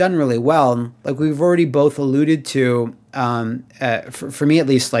done really well. And like we've already both alluded to, for me at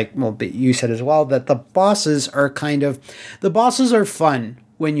least, like, well, but you said as well, that the bosses are fun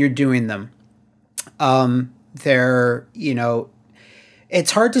when you're doing them. They're, you know,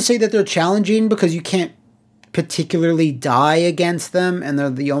 it's hard to say that they're challenging because you can't particularly die against them, and they're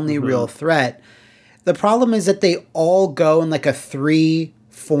the only real threat. The problem is that they all go in like a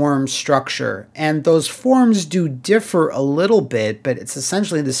 3-form structure, and those forms do differ a little bit, but it's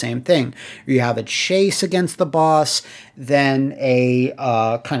essentially the same thing. You have a chase against the boss, then a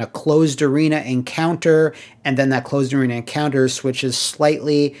kind of closed arena encounter, and then that closed arena encounter switches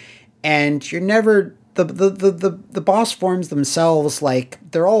slightly, and you're never... The boss forms themselves, like,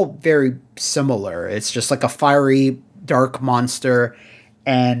 they're all very similar. It's just like a fiery, dark monster,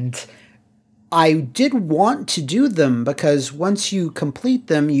 and I did want to do them because once you complete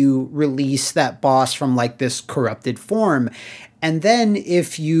them, you release that boss from, like, this corrupted form. And then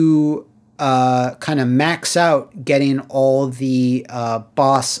if you kind of max out getting all the like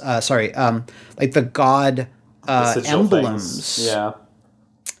the god emblems... Yeah.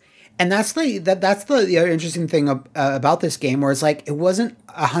 And that's the other interesting thing about this game, where it's like it wasn't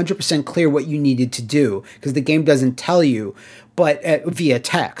 100% clear what you needed to do because the game doesn't tell you, but via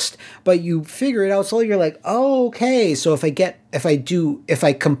text. But you figure it out, so you're like, oh, okay. So if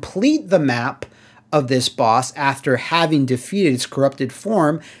I complete the map of this boss after having defeated its corrupted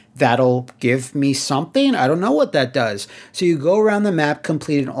form, that'll give me something. I don't know what that does. So you go around the map,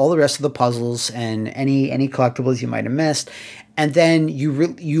 completing all the rest of the puzzles and any collectibles you might have missed, and then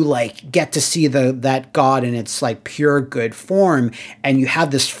you like get to see that god in its like pure good form, and you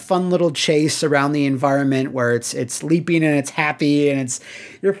have this fun little chase around the environment where it's leaping and it's happy and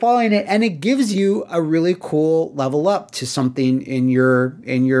you're following it, and it gives you a really cool level up to something in your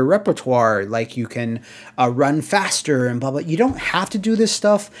repertoire. Like you can run faster and blah blah. You don't have to do this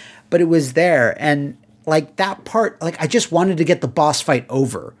stuff, but it was there, and like that part, like I just wanted to get the boss fight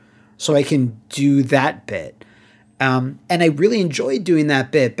over so I can do that bit. And I really enjoyed doing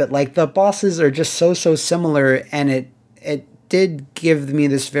that bit, but like the bosses are just so similar, and it did give me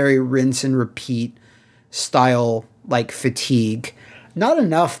this very rinse and repeat style like fatigue. Not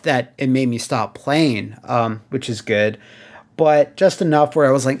enough that it made me stop playing, which is good, but just enough where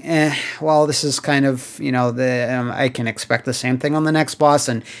I was like, well, this is kind of, I can expect the same thing on the next boss,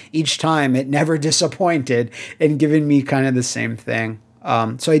 and each time it never disappointed in giving me kind of the same thing.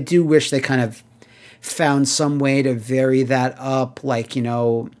 So I do wish they kind of found some way to vary that up, like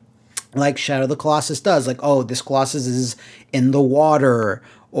like Shadow of the Colossus does, like, oh, this Colossus is in the water,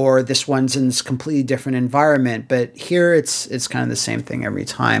 or this one's in this completely different environment. But here it's kind of the same thing every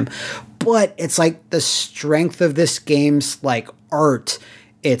time. But it's like the strength of this game's like art,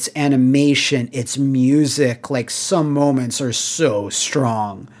 its animation, its music, like some moments are so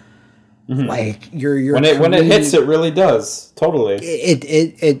strong. Mm-hmm. Like you're when it hits, it really does. Totally.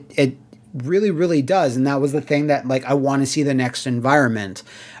 It really does, and that was the thing that like I want to see the next environment,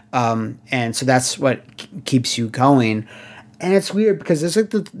 and so that's what keeps you going. And it's weird because this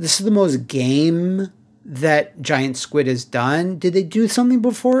is the most game that Giant Squid has done. Did they do something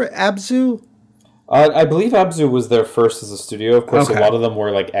before Abzu? I believe Abzu was their first as a studio. Of course, okay. A lot of them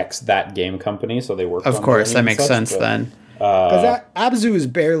were like that game company, so they worked. Of course, that makes sense then. Because Abzu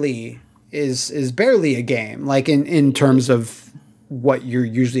is barely a game, like in terms of what you're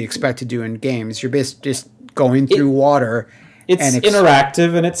usually expected to do in games. You're basically just going through water. It's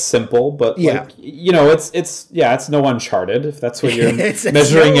interactive and it's simple, but yeah, like, it's no Uncharted, if that's what you're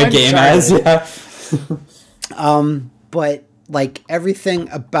measuring a game as. Yeah. But like everything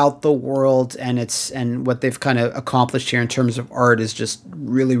about the world and what they've kind of accomplished here in terms of art is just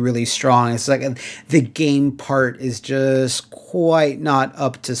really, really strong. It's like the game part is just quite not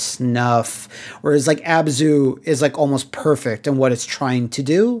up to snuff. Whereas like Abzu is like almost perfect in what it's trying to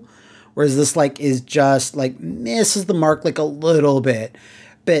do. Whereas this like is just like misses the mark like a little bit.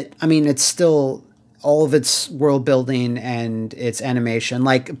 But I mean, it's still all of its world building and its animation,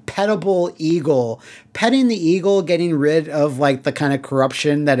 like petting the eagle, getting rid of like the kind of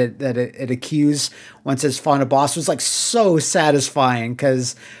corruption that it accused once it's fought a boss was like so satisfying.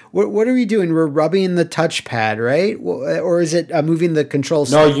 Because what are we doing? We're rubbing the touchpad, right? Or is it moving the control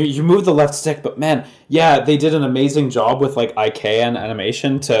stick? No, you move the left stick, but man, yeah, they did an amazing job with like IK and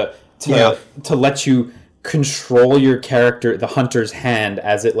animation to let you control your character, the hunter's hand,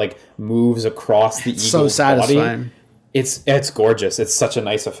 as it like moves across the eagle's so satisfying body. It's gorgeous. It's such a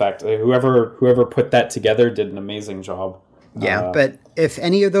nice effect. Whoever put that together did an amazing job. Yeah, but if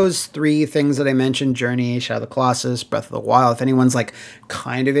any of those three things that I mentioned, Journey, Shadow of the Colossus, Breath of the Wild, if anyone's like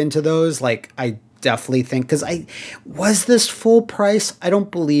kind of into those, like I definitely think, because was this full price? I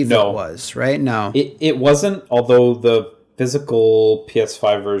don't believe it was, right? No. It wasn't, although the physical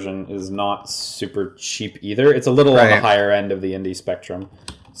PS5 version is not super cheap either. It's a little on the higher end of the indie spectrum.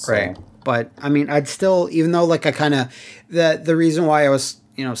 So. Right. But I mean, I'd still, even though like I kind of, the reason why I was,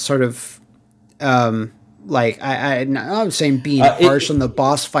 sort of, like I'm saying being harsh on the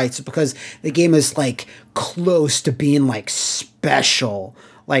boss fights is because the game is like close to being like special,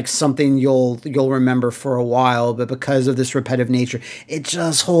 like something you'll remember for a while, but because of this repetitive nature, it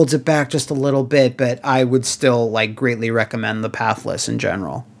just holds it back just a little bit. But I would still like greatly recommend the Pathless in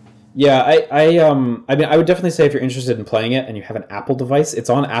general. Yeah, I mean, I would definitely say if you're interested in playing it and you have an Apple device, it's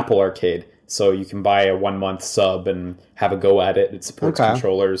on Apple Arcade, so you can buy a 1-month sub and have a go at it. It supports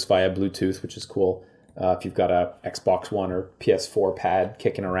controllers via Bluetooth, which is cool. If you've got a Xbox One or PS4 pad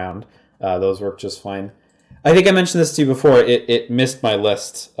kicking around, those work just fine. I think I mentioned this to you before. It missed my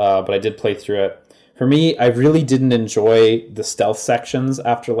list, but I did play through it. For me, I really didn't enjoy the stealth sections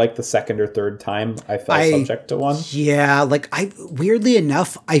after like the second or third time I fell subject to one. Yeah, like weirdly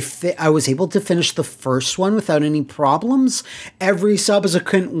enough, I was able to finish the first one without any problems. Every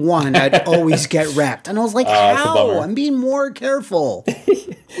subsequent one, I'd always get wrecked, and I was like, "How? I'm being more careful."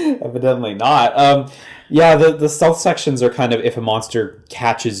 Evidently not. Yeah, the stealth sections are kind of, if a monster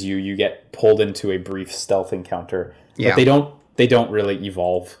catches you, you get pulled into a brief stealth encounter. But they don't really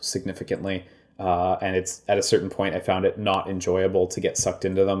evolve significantly. And it's at a certain point I found it not enjoyable to get sucked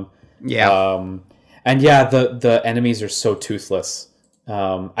into them. Yeah. And yeah, the enemies are so toothless.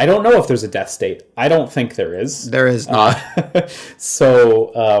 I don't know if there's a death state. I don't think there is. There is not.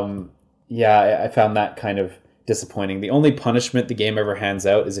 So yeah, I found that kind of disappointing. The only punishment the game ever hands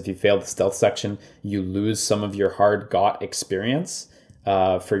out is if you fail the stealth section, you lose some of your hard-got experience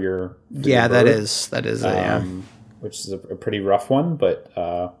for your bird. that is which is a pretty rough one, but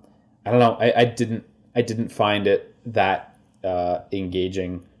I don't know. I didn't find it that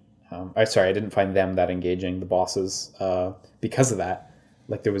engaging. I didn't find them that engaging, the bosses, because of that.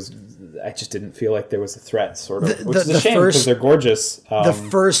 Like I just didn't feel like there was a threat, sort of, which is a shame because they're gorgeous. The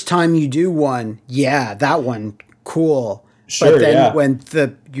first time you do one, that one, cool. Sure, but then when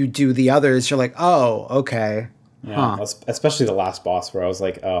you do the others, you're like, oh, okay. Yeah, especially the last boss where I was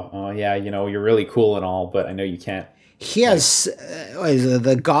like, oh yeah, you're really cool and all, but I know you can't. He has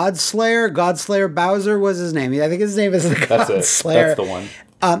the Godslayer Bowser was his name. I think his name is the Godslayer. That's the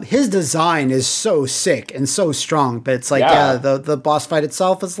one. His design is so sick and so strong, but it's like the boss fight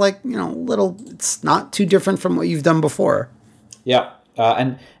itself is like it's not too different from what you've done before. Yeah,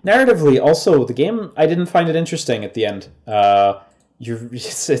 and narratively also the game I didn't find it interesting at the end.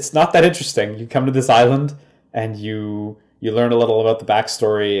 It's not that interesting. You come to this island and you learn a little about the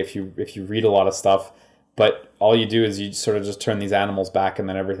backstory if you read a lot of stuff. But all you do is you sort of just turn these animals back, and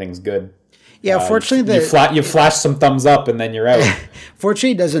then everything's good. Yeah, fortunately, you flash some thumbs up, and then you're out.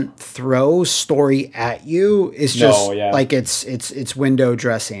 Fortunately, it doesn't throw story at you. It's just like it's window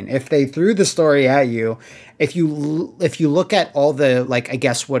dressing. If they threw the story at you, if you look at all the, like, I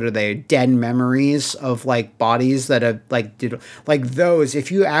guess, what are they, dead memories of like bodies that have like those.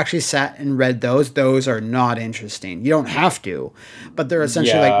 If you actually sat and read those are not interesting. You don't have to, but they're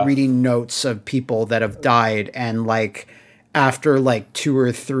essentially like reading notes of people that have died, and like, after like 2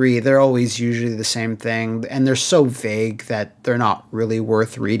 or 3, they're always usually the same thing, and they're so vague that they're not really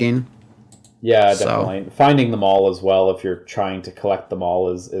worth reading. Yeah, definitely. Finding them all as well, if you're trying to collect them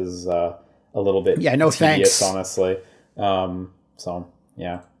all, is a little bit tedious, thanks. Honestly. So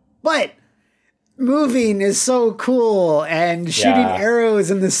yeah, but moving is so cool, and shooting arrows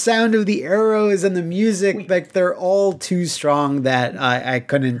and the sound of the arrows and the music, like, they're all too strong that I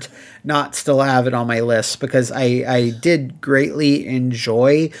couldn't not still have it on my list, because I did greatly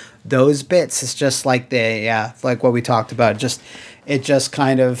enjoy those bits. It's just like like what we talked about, it just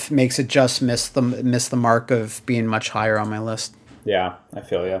kind of makes it just miss the mark of being much higher on my list. Yeah, I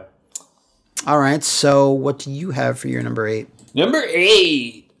feel you. All right, so what do you have for your number 8? Number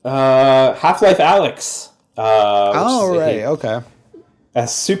 8. Half-Life Alyx. Okay. A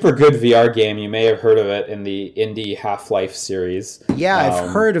super good VR game. You may have heard of it in the indie Half-Life series. Yeah, I've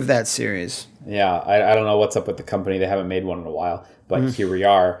heard of that series. Yeah, I don't know what's up with the company. They haven't made one in a while, but here we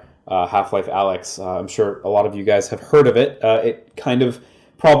are. Half-Life Alyx. I'm sure a lot of you guys have heard of it. It kind of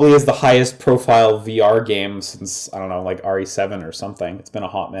probably is the highest profile VR game since, I don't know, like RE7 or something. It's been a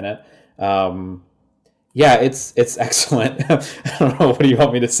hot minute. Yeah, it's excellent. I don't know, what do you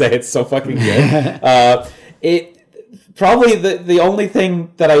want me to say? It's so fucking good. It probably the only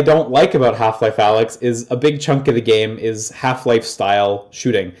thing that I don't like about Half-Life Alyx is a big chunk of the game is Half-Life style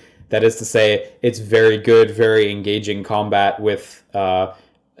shooting. That is to say, it's very good, very engaging combat with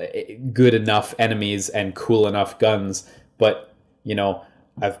good enough enemies and cool enough guns. But,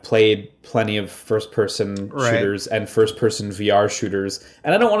 I've played plenty of first-person shooters and first-person VR shooters,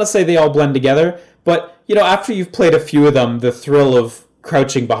 and I don't want to say they all blend together, but, after you've played a few of them, the thrill of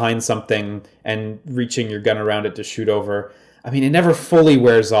crouching behind something and reaching your gun around it to shoot over, I mean, it never fully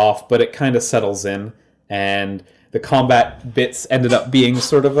wears off, but it kind of settles in, and the combat bits ended up being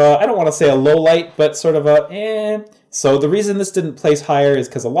sort of I don't want to say a low light, but sort of So the reason this didn't place higher is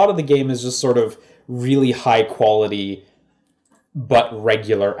because a lot of the game is just sort of really high quality but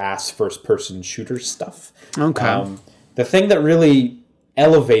regular ass first person shooter stuff. Okay. The thing that really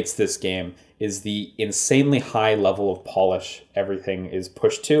elevates this game is the insanely high level of polish everything is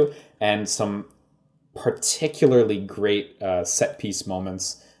pushed to, and some particularly great set piece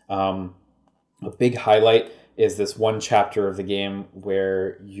moments. A big highlight is this one chapter of the game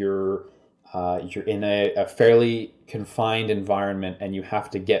where you're in a fairly confined environment, and you have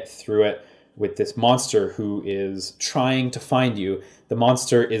to get through it with this monster who is trying to find you. The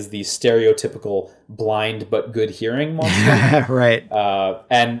monster is the stereotypical blind but good hearing monster. Right.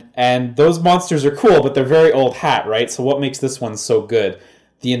 And those monsters are cool, but they're very old hat, right? So what makes this one so good?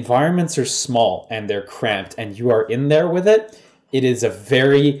 The environments are small and they're cramped, and you are in there with it. It is a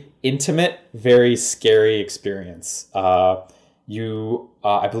very intimate, very scary experience. I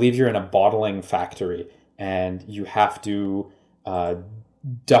believe you're in a bottling factory, and you have to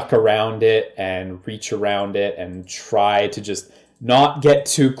duck around it and reach around it and try to just not get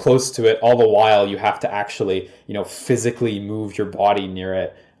too close to it. All the while, you have to actually, physically move your body near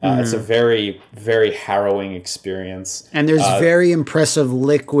it. It's a very, very harrowing experience. And there's very impressive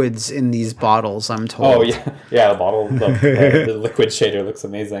liquids in these bottles, I'm told. Oh, yeah. Yeah, the bottle, the liquid shader looks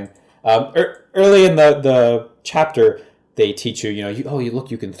amazing. Early in the chapter, they teach you,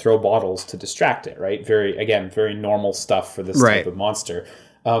 you can throw bottles to distract it, right? Very normal stuff for this type of monster.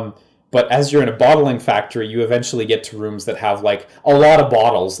 But as you're in a bottling factory, you eventually get to rooms that have, like, a lot of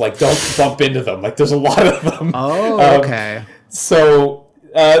bottles. Like, don't bump into them. Like, there's a lot of them. Oh, okay. So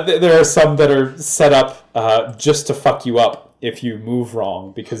there are some that are set up just to fuck you up if you move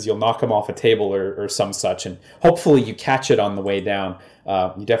wrong, because you'll knock them off a table or some such, and hopefully you catch it on the way down.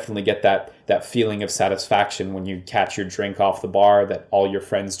 You definitely get that feeling of satisfaction when you catch your drink off the bar that all your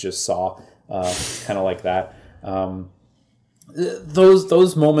friends just saw, kind of like that.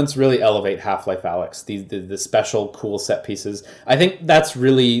 Those moments really elevate Half-Life Alyx. The special cool set pieces. I think that's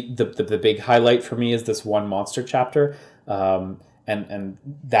really the big highlight for me, is this one monster chapter, and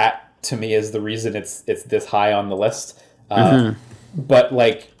that to me is the reason it's this high on the list. But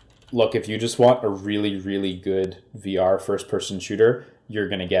like, look, if you just want a really, really good VR first-person shooter, you're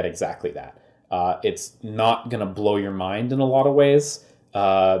going to get exactly that. It's not going to blow your mind in a lot of ways.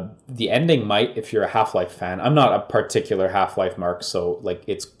 The ending might, if you're a Half-Life fan. I'm not a particular Half-Life mark, so like,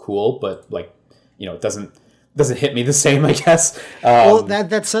 it's cool, but like, it doesn't hit me the same, I guess. Well,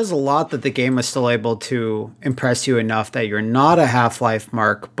 that says a lot that the game is still able to impress you enough that you're not a Half-Life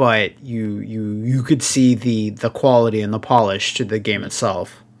mark, but you could see the quality and the polish to the game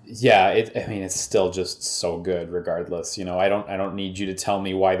itself. Yeah, it's still just so good regardless. I don't need you to tell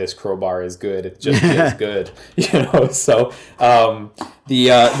me why this crowbar is good. It just is good. So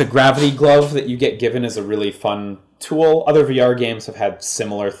the gravity glove that you get given is a really fun tool. Other VR games have had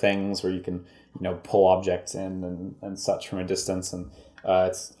similar things where you can pull objects in and such from a distance, and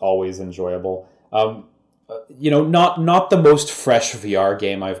it's always enjoyable. Not the most fresh VR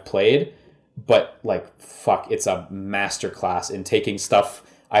game I've played, but like, fuck, it's a masterclass in taking stuff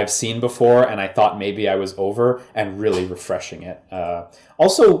I've seen before and I thought maybe I was over, and really refreshing it.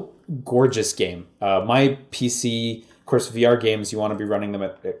 Also, gorgeous game. My PC, of course, VR games, you want to be running them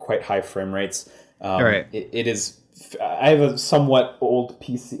at quite high frame rates. Right. It is. I have a somewhat old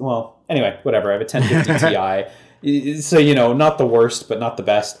PC. Well, anyway, whatever. I have a 1050 Ti. So, not the worst, but not the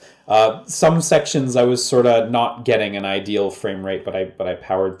best. Some sections I was sort of not getting an ideal frame rate, but I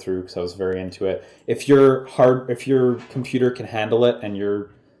powered through because I was very into it. If your computer can handle it and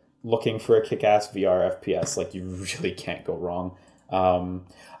you're looking for a kick-ass VR FPS, like, you really can't go wrong.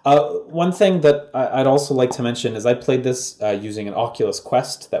 One thing that I'd also like to mention is I played this using an Oculus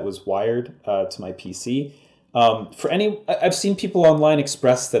Quest that was wired to my PC. I've seen people online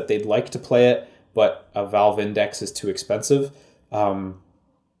express that they'd like to play it, but a Valve Index is too expensive. I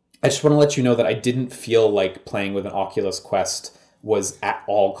just want to let you know that I didn't feel like playing with an Oculus Quest was at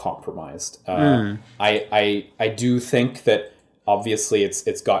all compromised. I do think that obviously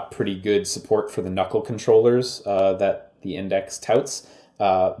it's got pretty good support for the knuckle controllers that the Index touts.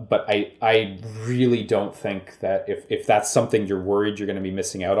 But I really don't think that if that's something you're worried you're going to be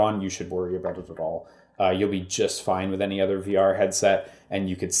missing out on, you should worry about it at all. You'll be just fine with any other VR headset, and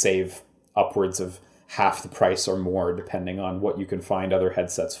you could save upwards of half the price or more depending on what you can find other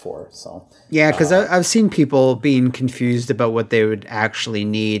headsets for. So yeah, because I've seen people being confused about what they would actually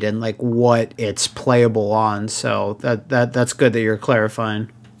need and like what it's playable on. So that's good that you're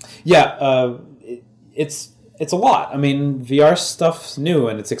clarifying. Yeah, it's a lot. I mean, VR stuff's new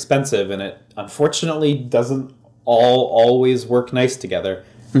and it's expensive, and it unfortunately doesn't always work nice together.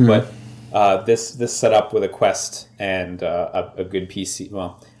 Mm-hmm. But this setup with a Quest and a good PC,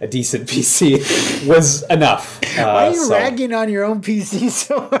 well, a decent PC, was enough. Why are you ragging on your own PC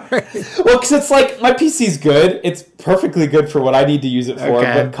so hard? Well, because it's like, my PC's good. It's perfectly good for what I need to use it for.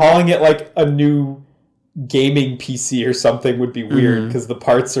 Okay. But calling it like a new gaming PC or something would be weird, because the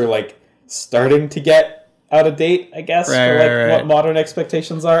parts are like starting to get out of date, I guess, for what modern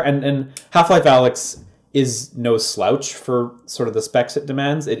expectations are. And Half-Life Alyx is no slouch for sort of the specs it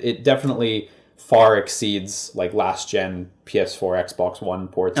demands. It definitely far exceeds like last gen PS4, Xbox One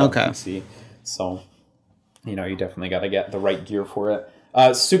ports on PC. So, you know, you definitely got to get the right gear for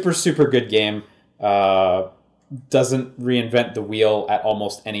it. Super, super good game. Doesn't reinvent the wheel at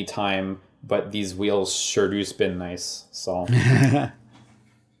almost any time, but these wheels sure do spin nice. So,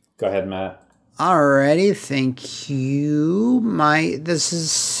 go ahead, Matt. Alrighty, thank you. This is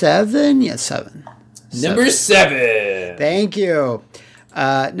 7? Yes, 7. Number 7. Thank you.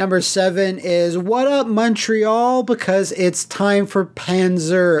 Number 7 is What Up Montreal, because it's time for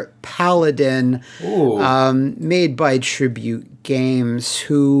Panzer Paladin, made by Tribute Games,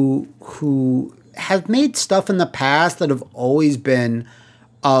 who have made stuff in the past that have always been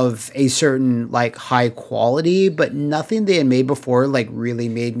of a certain like high quality, but nothing they had made before like really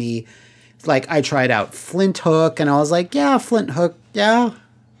made me like. I tried out Flint Hook and I was like, yeah, Flint Hook, yeah,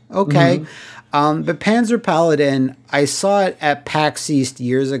 okay. But Panzer Paladin, I saw it at PAX East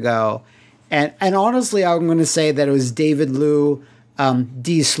years ago, and honestly, I'm going to say that it was David Liu,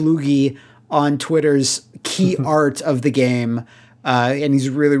 D. Slugy on Twitter's key art of the game, and he's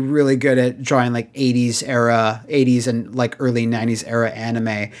really, really good at drawing like 80s and like early 90s era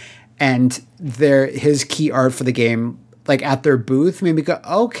anime, and his key art for the game, like at their booth, made me go,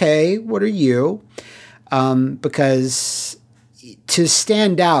 okay, what are you? Because to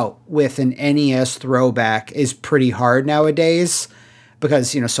stand out with an NES throwback is pretty hard nowadays,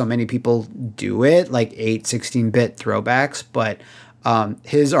 because, you know, so many people do it, like 16-bit throwbacks, but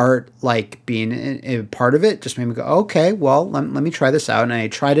his art, like being a part of it, just made me go, okay, well, let me try this out. And I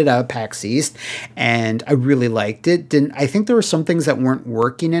tried it out at PAX East, and I really liked it. I think there were some things that weren't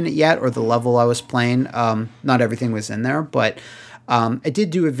working in it yet, or the level I was playing, not everything was in there, but I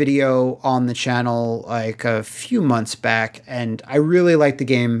did do a video on the channel like a few months back, and I really liked the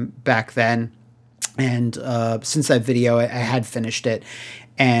game back then. And since that video, I had finished it,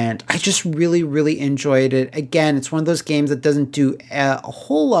 and I just really, really enjoyed it. Again, it's one of those games that doesn't do a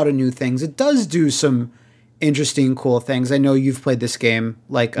whole lot of new things. It does do some interesting, cool things. I know you've played this game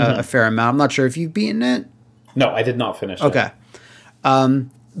like a fair amount. I'm not sure if you've beaten it. No, I did not finish it. Okay.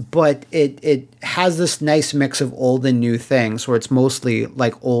 But it has this nice mix of old and new things, where it's mostly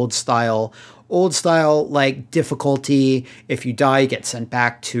like old style like difficulty. If you die, you get sent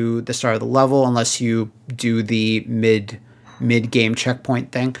back to the start of the level unless you do the mid game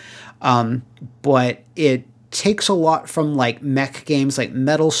checkpoint thing. But it takes a lot from like mech games like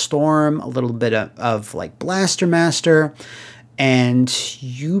Metal Storm, a little bit of like Blaster Master, and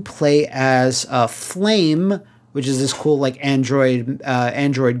you play as Flame, which is this cool like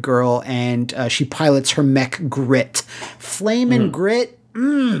android girl, and she pilots her mech Grit. Flame and Grit,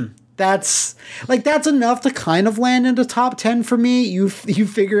 that's enough to kind of land in the top 10 for me. You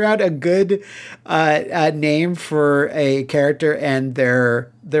figure out a good name for a character and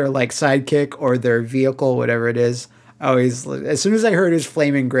their like sidekick or their vehicle, whatever it is. Always, as soon as I heard his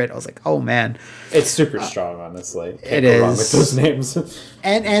Flaming Grit, I was like, oh man, it's super strong. Honestly, Can't go wrong with those names.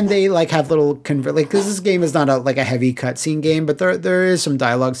 and they like have little because this game is not a heavy cutscene game, but there is some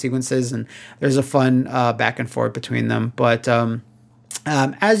dialogue sequences and there's a fun back and forth between them. But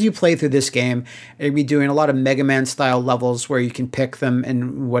as you play through this game, you'll be doing a lot of Mega Man style levels where you can pick them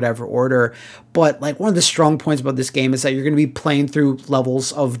in whatever order. But like one of the strong points about this game is that you're going to be playing through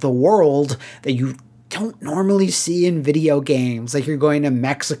levels of the world that you don't normally see in video games. Like you're going to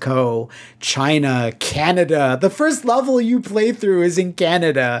Mexico, China, Canada. The first level you play through is in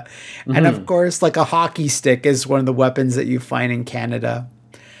Canada. And of course, like a hockey stick is one of the weapons that you find in Canada.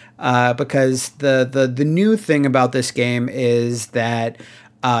 Because the new thing about this game is that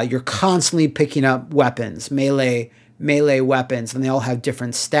you're constantly picking up weapons, melee weapons, and they all have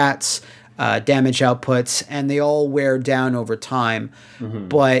different stats, damage outputs, and they all wear down over time.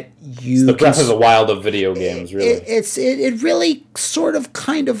 But it's the Breath of the Wild of video games, really. It really sort of,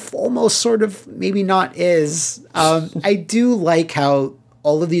 kind of, almost sort of, maybe not is. I do like how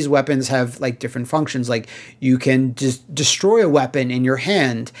all of these weapons have like different functions. Like you can just destroy a weapon in your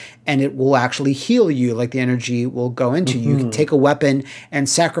hand and it will actually heal you. Like the energy will go into you. You can take a weapon and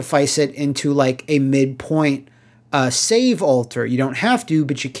sacrifice it into like a midpoint save altar. You don't have to,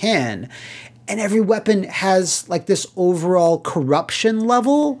 but you can. And every weapon has like this overall corruption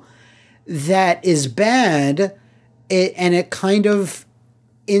level that is bad. And it kind of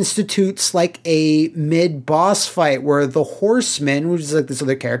institutes like a mid-boss fight where the Horseman, which is like this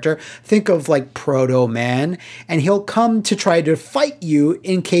other character, think of like Proto Man, and he'll come to try to fight you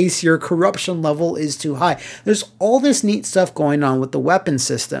in case your corruption level is too high. There's all this neat stuff going on with the weapon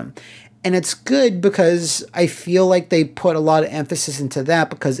system. And it's good because I feel like they put a lot of emphasis into that,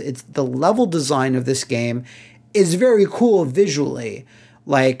 because it's the level design of this game is very cool visually.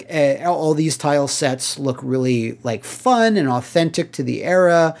 Like all these tile sets look really like fun and authentic to the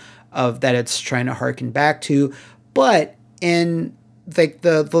era. of that it's trying to harken back to. But in like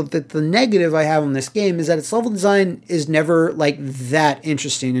the negative I have on this game is that its level design is never like that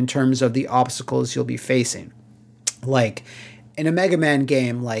interesting in terms of the obstacles you'll be facing. Like in a Mega Man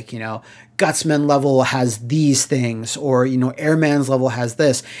game, like, you know, Gutsman level has these things, or, you know, Airman's level has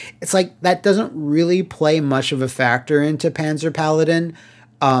this. It's like that doesn't really play much of a factor into Panzer Paladin.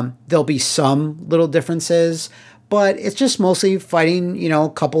 There'll be some little differences, but it's just mostly fighting, you know,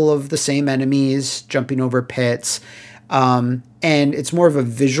 a couple of the same enemies, jumping over pits. And it's more of a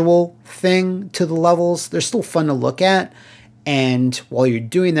visual thing to the levels. They're still fun to look at. And while you're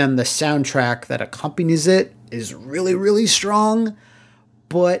doing them, the soundtrack that accompanies it is really, really strong.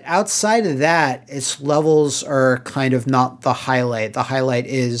 But outside of that, its levels are kind of not the highlight. The highlight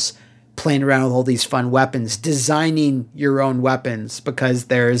is playing around with all these fun weapons, designing your own weapons, because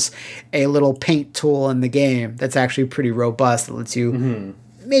there's a little paint tool in the game that's actually pretty robust that lets you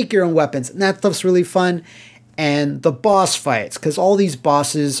make your own weapons. And that stuff's really fun. And the boss fights, because all these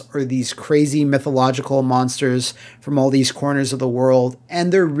bosses are these crazy mythological monsters from all these corners of the world,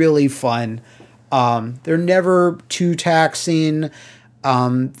 and they're really fun. They're never too taxing.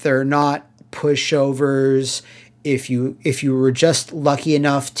 They're not pushovers. If you were just lucky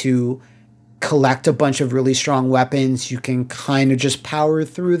enough to collect a bunch of really strong weapons, you can kind of just power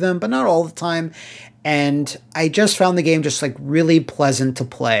through them, but not all the time. And I just found the game just like really pleasant to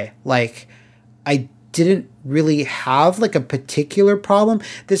play. Like, I didn't really have like a particular problem.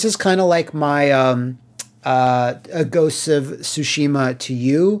 This is kind of like my Ghosts of Tsushima to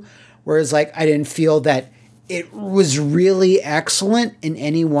you, whereas like I didn't feel that it was really excellent in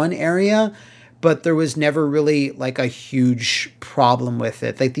any one area, but there was never really like a huge problem with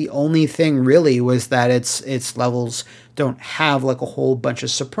it. Like the only thing really was that its levels don't have like a whole bunch of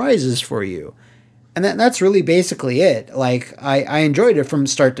surprises for you. And that's really basically it. Like, I enjoyed it from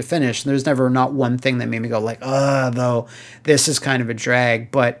start to finish. There's never not one thing that made me go like, though, this is kind of a drag.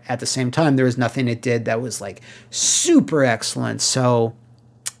 But at the same time, there was nothing it did that was, like, super excellent. So,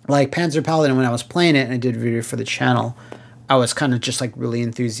 like, Panzer Paladin, when I was playing it and I did a video for the channel, I was kind of just, like, really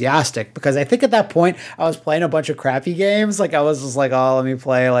enthusiastic. Because I think at that point, I was playing a bunch of crappy games. Like, I was just like, oh, let me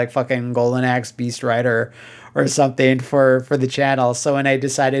play, like, fucking Golden Axe Beast Rider or something for the channel. So when I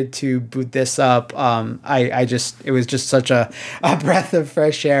decided to boot this up, it was just such a breath of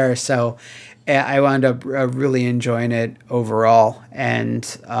fresh air. So I wound up really enjoying it overall. And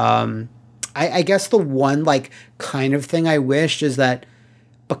I guess the one like kind of thing I wished is that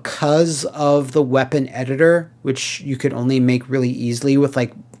because of the weapon editor, which you could only make really easily with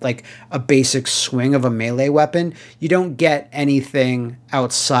like a basic swing of a melee weapon, you don't get anything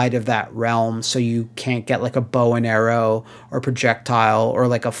outside of that realm. So you can't get like a bow and arrow or projectile or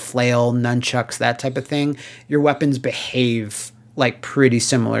like a flail, nunchucks, that type of thing. Your weapons behave like pretty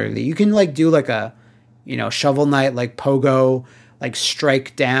similarly. You can like do like a, you know, Shovel Knight, like pogo, like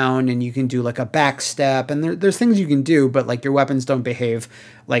strike down, and you can do like a backstep, and there's things you can do, but like your weapons don't behave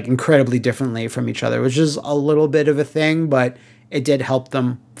like incredibly differently from each other, which is a little bit of a thing, but it did help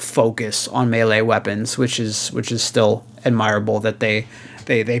them focus on melee weapons, which is still admirable that they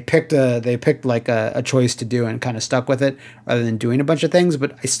picked like a choice to do and kind of stuck with it rather than doing a bunch of things.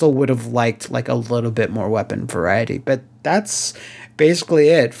 But I still would have liked like a little bit more weapon variety. But that's basically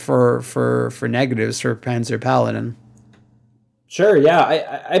it for negatives for Panzer Paladin. Sure,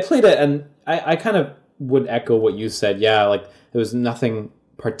 yeah, I played it, and I kind of would echo what you said. Yeah, like there was nothing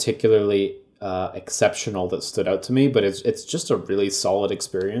particularly exceptional that stood out to me, but it's just a really solid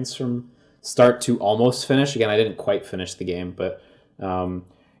experience from start to almost finish. Again, I didn't quite finish the game, but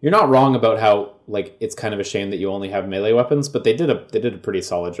you're not wrong about how like it's kind of a shame that you only have melee weapons, but they did a pretty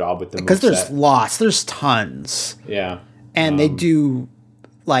solid job with them. Because there's tons. Yeah, and they do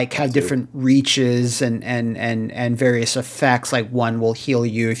like have different reaches and various effects. Like one will heal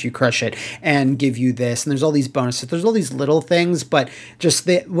you if you crush it and give you this, and there's all these bonuses. There's all these little things, but just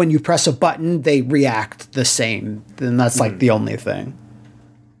when you press a button, they react the same. Then that's like the only thing.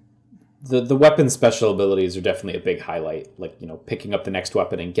 The weapon special abilities are definitely a big highlight. Like, you know, picking up the next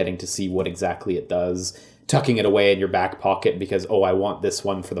weapon and getting to see what exactly it does, tucking it away in your back pocket because, oh, I want this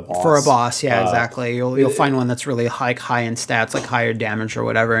one for the boss. For a boss, yeah, exactly. You'll find one that's really high in stats, like higher damage or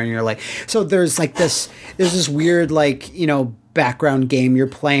whatever, and you're like, so there's this weird, like, you know, background game you're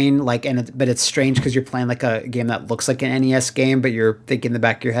playing, like, but it's strange because you're playing like a game that looks like an NES game, but you're thinking in the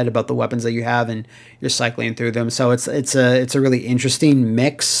back of your head about the weapons that you have and you're cycling through them. So it's a really interesting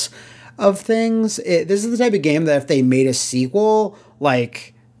mix of things. This is the type of game that if they made a sequel,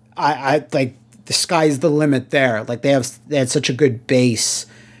 like I like, the sky's the limit there. Like they had such a good base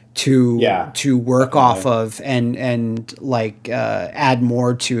to work off of and like add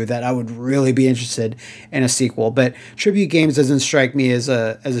more to, that I would really be interested in a sequel. But Tribute Games doesn't strike me as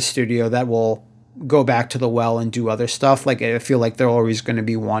a studio that will go back to the well and do other stuff. Like, I feel like they're always going to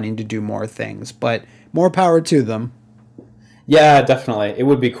be wanting to do more things, but more power to them. Yeah, definitely. It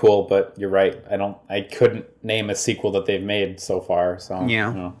would be cool, but you're right. I couldn't name a sequel that they've made so far. So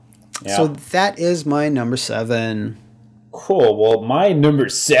yeah. So that is my number 7. Cool. Well, my number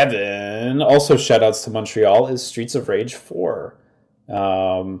 7, also shoutouts to Montreal, is Streets of Rage 4.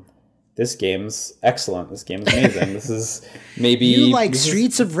 This game's excellent. This game's amazing. This is maybe... You like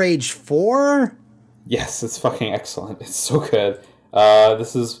Streets of Rage 4? Yes, it's fucking excellent. It's so good.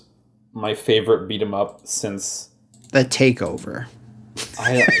 This is my favorite beat 'em up since... The Takeover.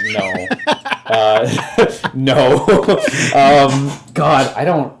 No. God,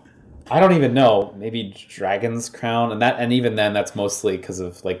 I don't even know. Maybe Dragon's Crown, and even then, that's mostly because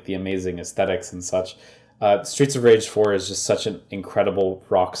of like the amazing aesthetics and such. Streets of Rage 4 is just such an incredible,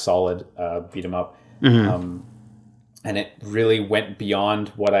 rock solid beat 'em up, and it really went beyond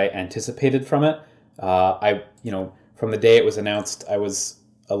what I anticipated from it. From the day it was announced, I was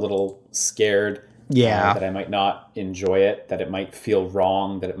a little scared. That I might not enjoy it, that it might feel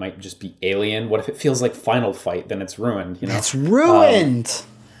wrong, that it might just be alien. What if it feels like Final Fight? Then it's ruined. It's ruined.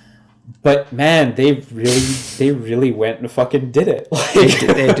 But man, they really went and fucking did it.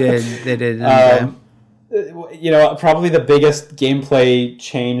 They did. Probably the biggest gameplay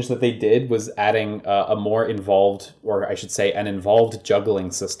change that they did was adding a more involved, or I should say, an involved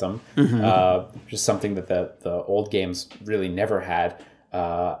juggling system, which is something that the old games really never had.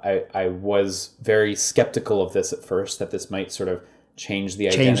 I was very skeptical of this at first, that this might sort of change the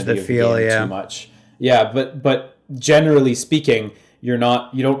identity of the game too much. Yeah, but generally speaking, you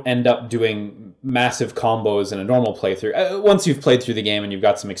don't end up doing massive combos in a normal playthrough. Once you've played through the game and you've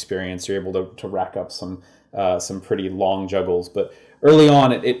got some experience, you're able to rack up some pretty long juggles. But early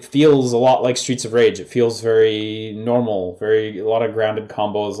on, it feels a lot like Streets of Rage. It feels very normal, a lot of grounded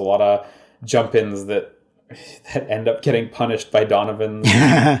combos, a lot of jump-ins that end up getting punished by Donovan.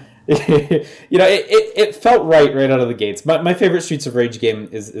 It felt right out of the gates. My favorite Streets of Rage game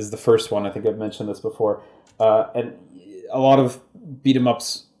is the first one. I think I've mentioned this before. And a lot of beat 'em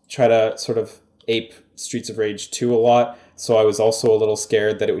ups try to sort of ape Streets of Rage 2 a lot. So I was also a little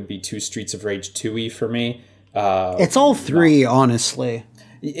scared that it would be too Streets of Rage 2-y for me. It's all three, honestly.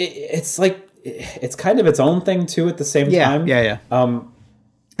 It's like, it's kind of its own thing too at the same time. Yeah.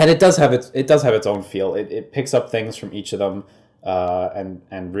 And it does have its own feel. It picks up things from each of them,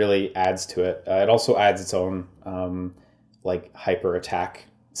 and really adds to it. It also adds its own like hyper attack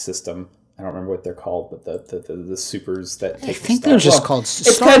system. I don't remember what they're called, but the supers that take. I think they're just called.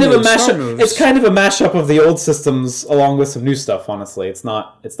 It's kind of a mashup. It's kind of a mashup of the old systems along with some new stuff. Honestly, it's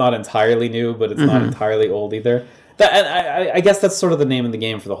not entirely new, but it's not entirely old either. I guess that's sort of the name of the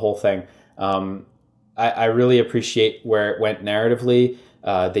game for the whole thing. I really appreciate where it went narratively.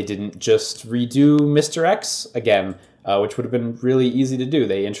 They didn't just redo Mr. X again, which would have been really easy to do.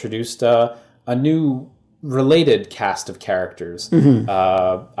 They introduced a new related cast of characters.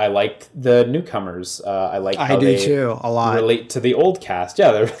 I like the newcomers. I like how do too, a lot. Relate to the old cast.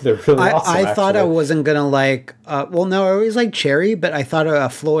 Yeah, they're really awesome. I thought I wasn't gonna like. No, I always liked Cherry, but I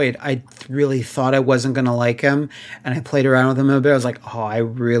thought Floyd. I really thought I wasn't gonna like him, and I played around with him a bit. I was like, oh, I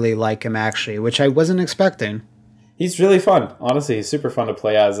really like him actually, which I wasn't expecting. He's really fun. Honestly, he's super fun to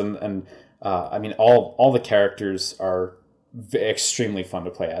play as, and I mean, all the characters are extremely fun to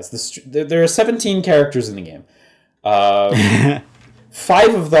play as. There are 17 characters in the game.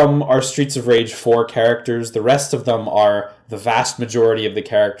 5 of them are Streets of Rage 4 characters. The rest of them are the vast majority of the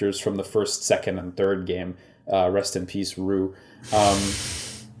characters from the first, second, and third game. Rest in peace, Rue.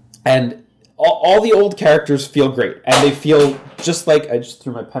 And all the old characters feel great, and they feel just like... I just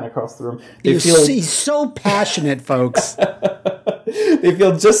threw my pen across the room. He's so passionate, folks. They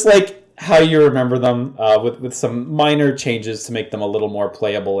feel just like how you remember them, with some minor changes to make them a little more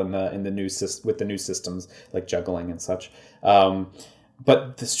playable in the new with the new systems like juggling and such.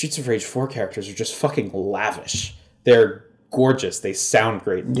 But the Streets of Rage 4 characters are just fucking lavish. They're gorgeous. They sound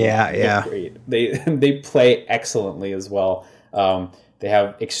great. Yeah. Great. They play excellently as well. They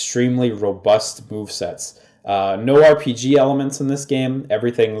have extremely robust movesets. No RPG elements in this game.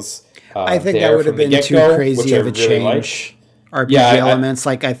 Everything's I think that would have been too crazy of a change. RPG elements,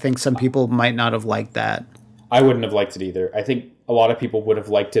 I think some people might not have liked that. I wouldn't have liked it either. I think a lot of people would have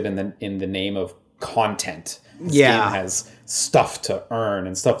liked it in the name of content. This game has stuff to earn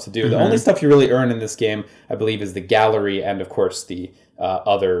and stuff to do. The only stuff you really earn in this game, I believe, is the gallery and, of course, the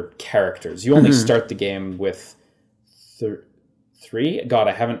other characters. You only start the game with 3? God,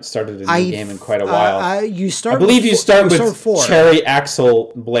 I haven't started a new game in quite a while. I believe you start with 4. Cherry,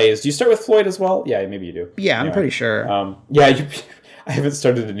 Axel, Blaze. Do you start with Floyd as well? Yeah, maybe you do. Yeah, anyway, I'm pretty sure. I haven't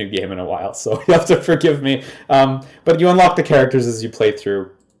started a new game in a while, so you have to forgive me. But you unlock the characters as you play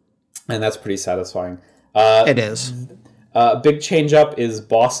through, and that's pretty satisfying. It is. A big change up is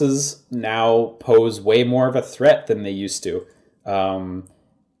bosses now pose way more of a threat than they used to.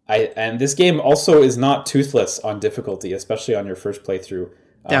 And this game also is not toothless on difficulty, especially on your first playthrough.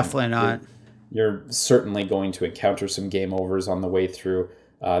 Definitely not. You're certainly going to encounter some game overs on the way through.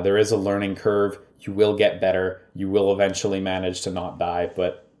 There is a learning curve. You will get better. You will eventually manage to not die,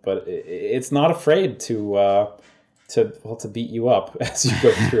 but it's not afraid to beat you up as you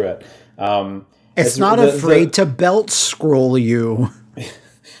go through it. It's not afraid to belt scroll you.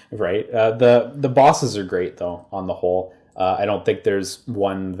 Right. The bosses are great though on the whole. I don't think there's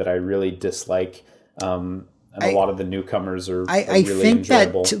one that I really dislike. And a lot of the newcomers are really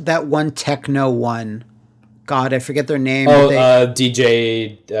enjoyable. That one techno one, God, I forget their name.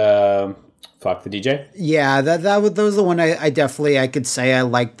 DJ. Fuck the DJ. Yeah, that was the one I could say I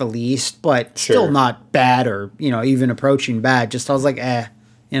liked the least, but still not bad or even approaching bad. Just I was like, Yeah,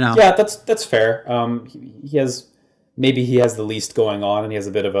 that's fair. He has the least going on, and he has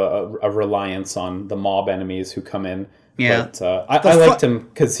a bit of a reliance on the mob enemies who come in. Yeah, but I liked him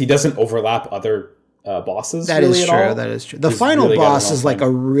because he doesn't overlap other bosses. That is true. That is true. The final boss is like a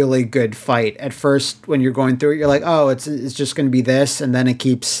really good fight. At first, when you're going through it, you're like, oh, it's just going to be this, and then it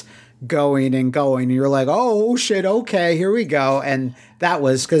keeps going and going, and you're like, oh shit, okay, here we go. And that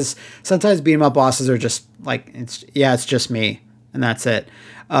was because sometimes beat 'em up bosses are just like it's just me, and that's it.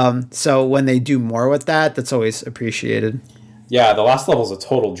 So when they do more with that, that's always appreciated. Yeah, the last level is a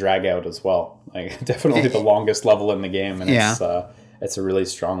total drag out as well. Like definitely the longest level in the game, and it's a really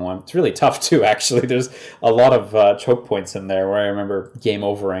strong one. It's really tough too. Actually, there's a lot of choke points in there where I remember game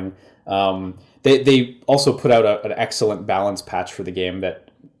overing. They also put out an excellent balance patch for the game that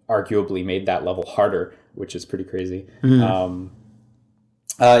arguably made that level harder, which is pretty crazy. Mm-hmm.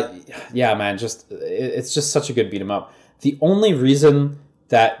 Yeah, man, it's just such a good beat 'em up. The only reason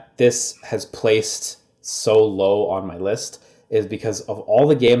that this has placed so low on my list is because of all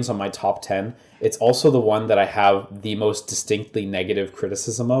the games on my top 10, it's also the one that I have the most distinctly negative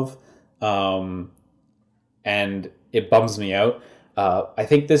criticism of. And it bums me out. I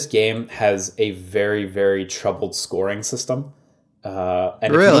think this game has a very, very troubled scoring system.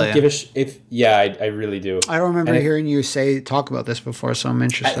 And really? If you don't give I really do. I don't remember hearing you talk about this before, so I'm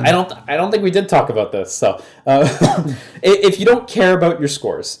interested. I don't think we did talk about this. So, if you don't care about your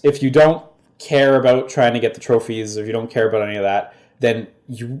scores, if you don't care about trying to get the trophies, if you don't care about any of that, then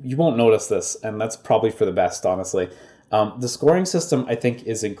you won't notice this, and that's probably for the best, honestly. The scoring system, I think,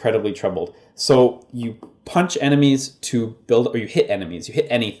 is incredibly troubled. So you punch enemies to build, or you hit enemies, you hit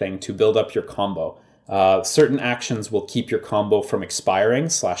anything to build up your combo. Certain actions will keep your combo from expiring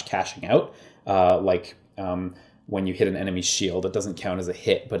 / cashing out. When you hit an enemy's shield, it doesn't count as a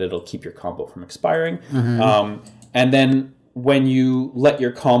hit, but it'll keep your combo from expiring. Mm-hmm. And then when you let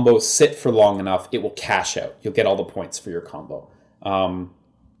your combo sit for long enough, it will cash out. You'll get all the points for your combo.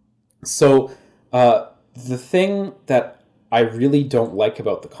 The thing that I really don't like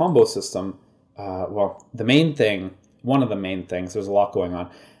about the combo system, one of the main things, there's a lot going on,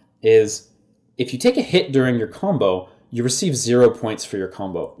 is if you take a hit during your combo, you receive 0 points for your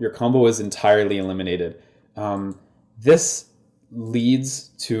combo. Your combo is entirely eliminated. This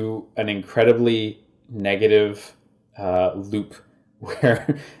leads to an incredibly negative loop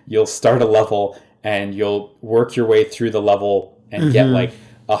where you'll start a level and you'll work your way through the level and get like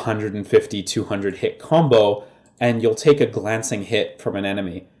 150, 200 hit combo, and you'll take a glancing hit from an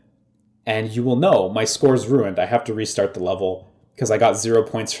enemy. And you will know, my score's ruined. I have to restart the level because I got 0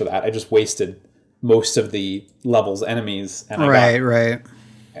 points for that. I just wasted most of the level's enemies, and I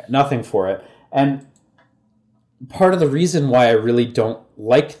got nothing for it. And part of the reason why I really don't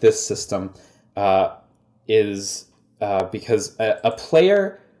like this system is because a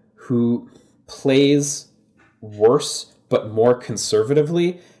player who plays worse but more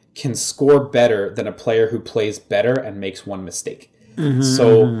conservatively can score better than a player who plays better and makes one mistake. Mm-hmm.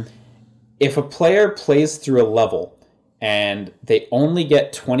 So if a player plays through a level and they only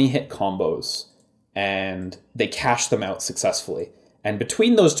get 20 hit combos and they cash them out successfully, and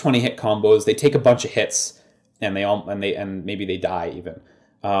between those 20 hit combos they take a bunch of hits and maybe they die even.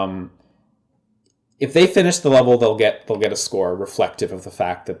 If they finish the level, they'll get a score reflective of the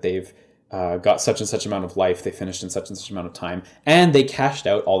fact that they've got such and such amount of life, they finished in such and such amount of time, and they cashed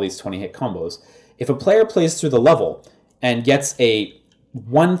out all these 20 hit combos. If a player plays through the level and gets a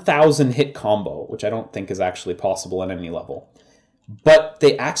 1,000 hit combo, which I don't think is actually possible at any level, but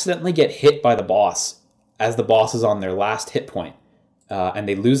they accidentally get hit by the boss as the boss is on their last hit point, and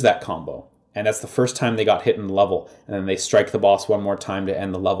they lose that combo. And that's the first time they got hit in the level. And then they strike the boss one more time to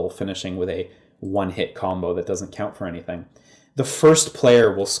end the level, finishing with a one-hit combo that doesn't count for anything. The first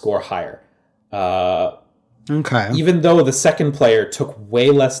player will score higher. Okay. Even though the second player took way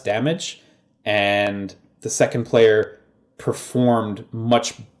less damage, and the second player performed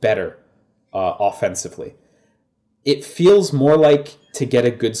much better offensively. It feels more like, to get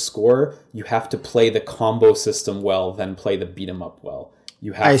a good score, you have to play the combo system well than play the beat 'em up well.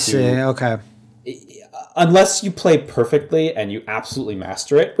 You have see. Okay. Unless you play perfectly and you absolutely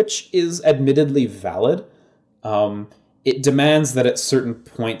master it, which is admittedly valid, it demands that at certain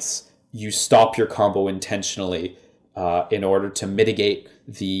points you stop your combo intentionally in order to mitigate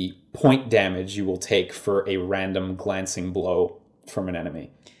the point damage you will take for a random glancing blow from an enemy.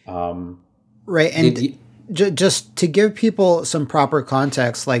 Right, and just to give people some proper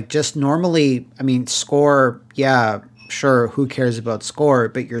context, like just normally, I mean, score, yeah, sure, who cares about score?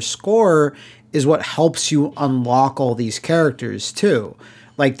 But your score is what helps you unlock all these characters too.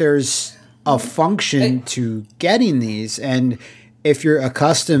 Like there's a function to getting these, and if you're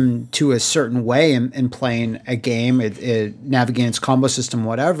accustomed to a certain way in playing a game, navigating its combo system,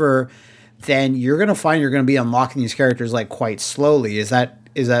 whatever, then you're going to find you're going to be unlocking these characters like quite slowly. Is that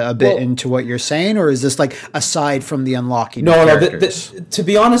a bit into what you're saying, or is this like aside from the unlocking? No, to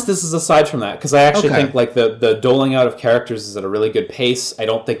be honest, this is aside from that, because I actually think like the doling out of characters is at a really good pace. I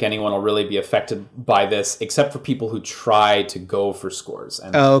don't think anyone will really be affected by this, except for people who try to go for scores.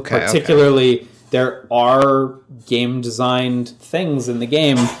 And particularly, there are game designed things in the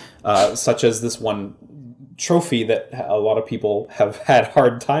game, such as this one trophy that a lot of people have had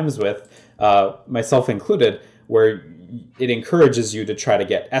hard times with, myself included, where it encourages you to try to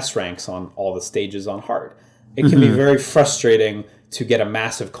get S ranks on all the stages on hard. It can be very frustrating to get a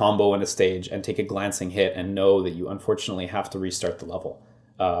massive combo in a stage and take a glancing hit and know that you unfortunately have to restart the level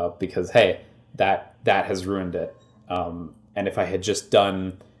because, hey, that has ruined it. And if I had just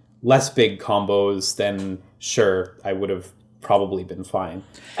done less big combos, then sure, I would have probably been fine.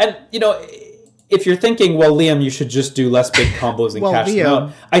 And, you know, if you're thinking, well, Liam, you should just do less big combos and cash them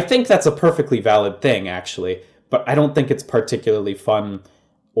out, I think that's a perfectly valid thing, actually. But I don't think it's particularly fun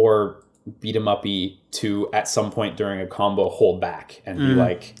or beat 'em up-y to, at some point during a combo, hold back and be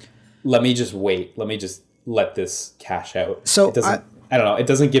like, let me just wait. Let me just let this cash out. So it doesn't, I don't know. It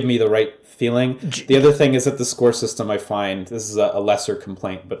doesn't give me the right feeling. The other thing is that the score system, I find, this is a lesser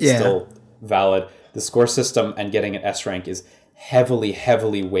complaint, but still valid. The score system and getting an S rank is heavily,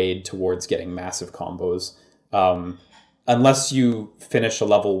 heavily weighed towards getting massive combos. Unless you finish a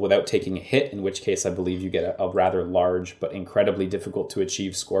level without taking a hit, in which case I believe you get a rather large but incredibly difficult to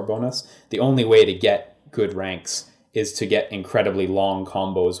achieve score bonus. The only way to get good ranks is to get incredibly long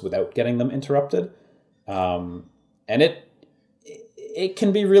combos without getting them interrupted. And it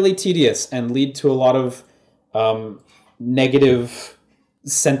can be really tedious and lead to a lot of negative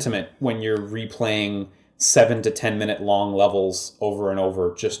sentiment when you're replaying 7 to 10 minute long levels over and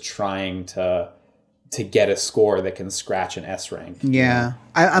over, just trying to get a score that can scratch an S rank. Yeah.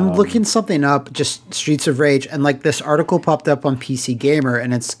 I'm looking something up, just Streets of Rage, and like this article popped up on PC Gamer,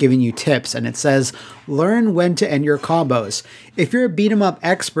 and it's giving you tips, and it says, learn when to end your combos. If you're a beat 'em up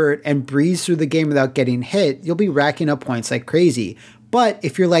expert and breeze through the game without getting hit, you'll be racking up points like crazy. But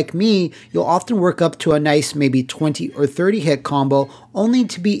if you're like me, you'll often work up to a nice maybe 20 or 30 hit combo only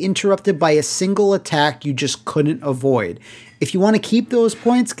to be interrupted by a single attack you just couldn't avoid. If you want to keep those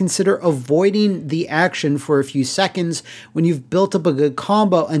points, consider avoiding the action for a few seconds when you've built up a good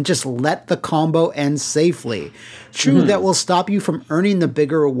combo and just let the combo end safely. True, that will stop you from earning the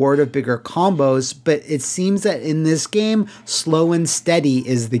bigger reward of bigger combos, but it seems that in this game, slow and steady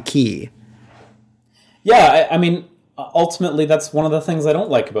is the key. Yeah, I mean, ultimately, that's one of the things I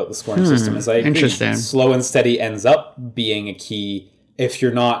don't like about the scoring system. Is I agree, slow and steady ends up being a key if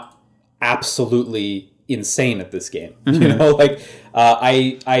you're not absolutely insane at this game. You know, like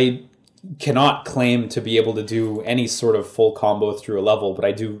I cannot claim to be able to do any sort of full combo through a level, but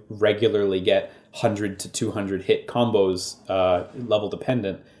I do regularly get 100 to 200 hit combos, level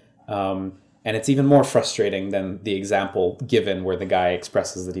dependent. And it's even more frustrating than the example given where the guy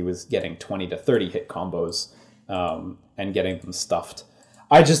expresses that he was getting 20 to 30 hit combos and getting them stuffed.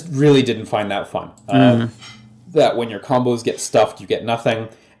 I just really didn't find that fun. That when your combos get stuffed, you get nothing,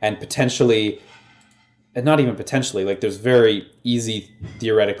 and potentially, and not even potentially, like there's very easy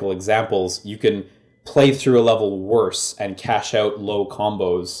theoretical examples. You can play through a level worse and cash out low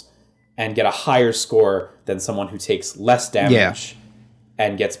combos and get a higher score than someone who takes less damage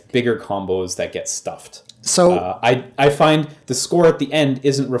and gets bigger combos that get stuffed. So I find the score at the end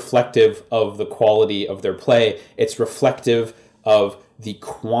isn't reflective of the quality of their play. It's reflective of the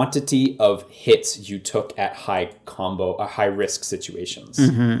quantity of hits you took at high risk situations.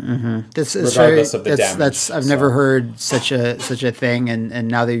 This is regardless of the damage. I've never heard such a thing, and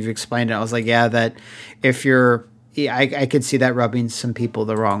now that you've explained it, I was like, yeah, that if you're, I could see that rubbing some people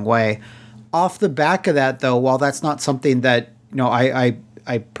the wrong way. Off the back of that, though, while that's not something that I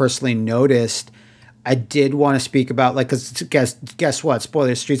personally noticed, I did want to speak about, like, because guess what?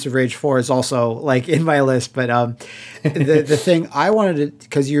 Spoilers, Streets of Rage 4 is also, like, in my list. But the thing I wanted to,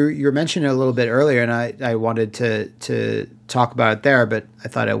 because you're mentioning it a little bit earlier, and I wanted to talk about it there, but I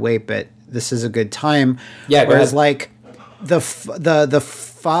thought I'd wait. But this is a good time. Yeah. Whereas, like, the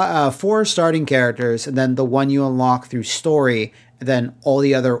 4 starting characters, and then the one you unlock through story, and then all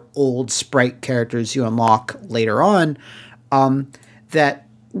the other old sprite characters you unlock later on, that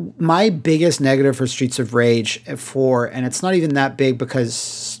my biggest negative for Streets of Rage 4, and it's not even that big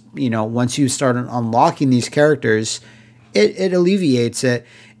because, once you start unlocking these characters, it alleviates it,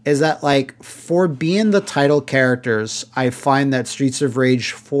 is that, like, for being the title characters, I find that Streets of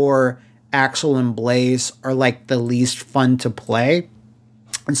Rage 4, Axel and Blaze are, like, the least fun to play.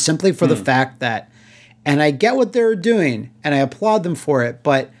 And simply for the fact that, and I get what they're doing, and I applaud them for it,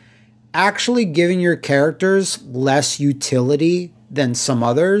 but actually giving your characters less utility than some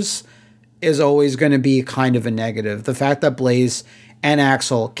others is always going to be kind of a negative. The fact that Blaze and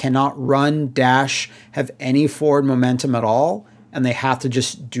Axel cannot run, dash, have any forward momentum at all, and they have to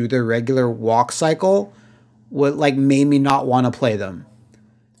just do their regular walk cycle, made me not want to play them.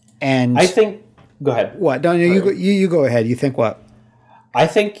 And I think, go ahead. What? No, you go ahead. You think what? I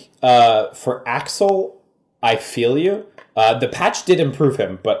think for Axel, I feel you. The patch did improve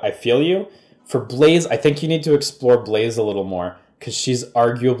him, but I feel you. For Blaze, I think you need to explore Blaze a little more, because she's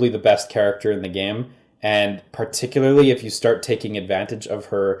arguably the best character in the game, and particularly if you start taking advantage of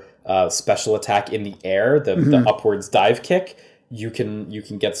her special attack in the air, the upwards dive kick, you can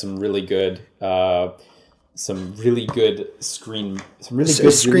get some really good screen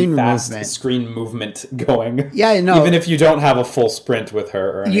movement going. Yeah, no, even if you don't have a full sprint with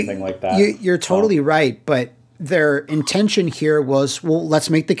her or anything like that. You're totally right, but their intention here was, well, let's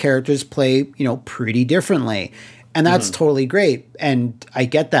make the characters play, pretty differently. And that's totally great. And I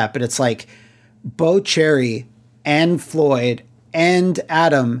get that. But it's like Bo Cherry and Floyd and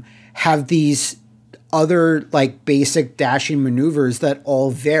Adam have these other, like, basic dashing maneuvers that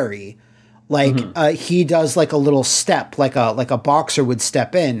all vary. Like, he does, like, a little step, like a boxer would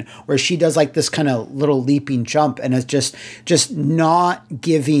step in, where she does, like, this kind of little leaping jump, and it's just not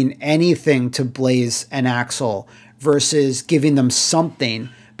giving anything to Blaze and Axel versus giving them something,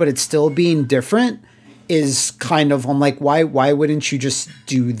 but it's still being different. Is kind of, I'm like, why wouldn't you just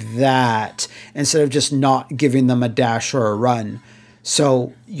do that instead of just not giving them a dash or a run?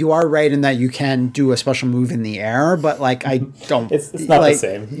 So you are right in that you can do a special move in the air, but, like, I don't. It's not, like, the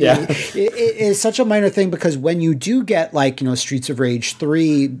same. Yeah, it is such a minor thing, because when you do get, like, Streets of Rage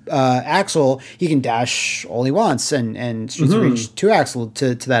 3 Axel, he can dash all he wants, and Streets of Rage 2 Axel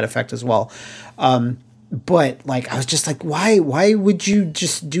to that effect as well. But, like, I was just like, why would you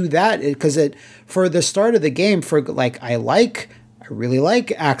just do that? Because for the start of the game, for, like, I really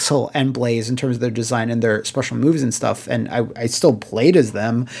like Axel and Blaze in terms of their design and their special moves and stuff, and I still played as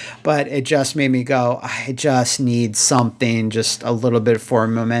them, but it just made me go, I just need something just a little bit for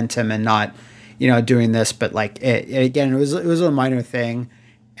momentum and not, doing this. But, like, it was a minor thing,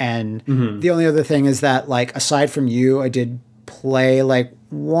 and the only other thing is that, like, aside from you, I did play, like,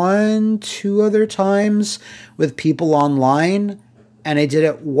 1-2 other times with people online, and I did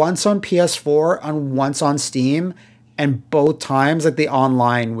it once on PS4 and once on Steam, and both times, like, the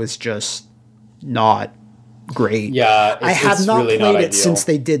online was just not great. Yeah, I have not really played not it since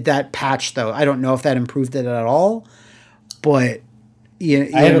they did that patch, though. I don't know if that improved it at all, but I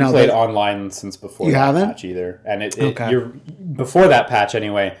haven't played online since before that patch either, and before that patch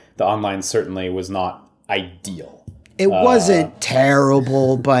anyway, the online certainly was not ideal. It wasn't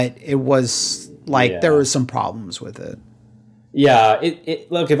terrible, but it was, like, there were some problems with it. Yeah,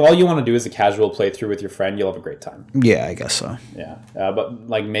 look, if all you want to do is a casual playthrough with your friend, you'll have a great time. Yeah, I guess so. Yeah, but,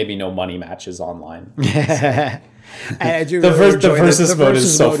 like, maybe no money matches online. And I do the versus mode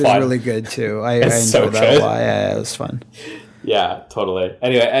is so fun. Is really good too. I enjoyed that a lot. Yeah, it was fun. Yeah, totally.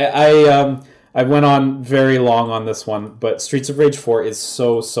 Anyway, I went on very long on this one, but Streets of Rage 4 is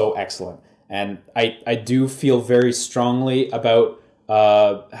so excellent. And I do feel very strongly about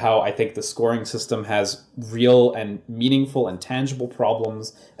how I think the scoring system has real and meaningful and tangible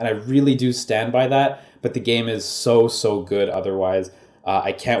problems, and I really do stand by that. But the game is so good otherwise.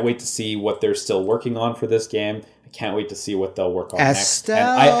 I can't wait to see what they're still working on for this game. I can't wait to see what they'll work on Estelle.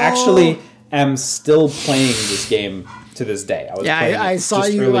 next. And I actually am still playing this game to this day. I saw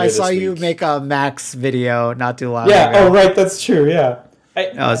you make a Max video not too long ago. Yeah, oh right, that's true, yeah.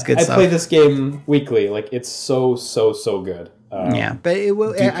 It's good stuff. I play this game weekly. Like, it's so good. Yeah, but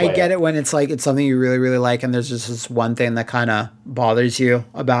I get it when it's like it's something you really, really like, and there's just this one thing that kind of bothers you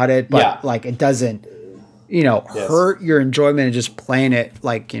about it, but like it doesn't, hurt your enjoyment of just playing it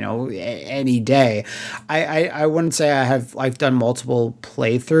like, any day. I wouldn't say I've done multiple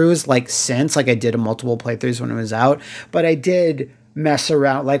playthroughs since I did multiple playthroughs when it was out, but I did mess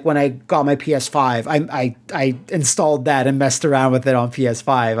around. Like when I got my PS5, I installed that and messed around with it on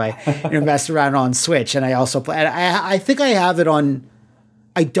PS5. I messed around on Switch, and I also play. I think I have it on.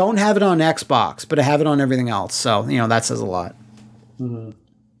 I don't have it on Xbox, but I have it on everything else. So that says a lot. Mm-hmm.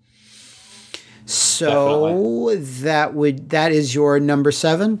 So that is your number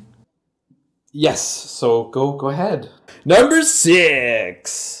 7. Yes. So go ahead. Number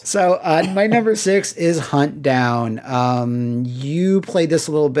 6. So my number 6 is Hunt Down. You played this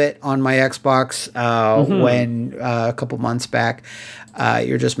a little bit on my Xbox when a couple months back.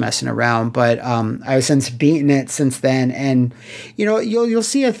 You're just messing around, but I've since beaten it since then, and you'll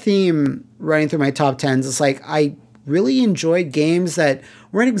see a theme running through my top 10s. It's like I really enjoyed games that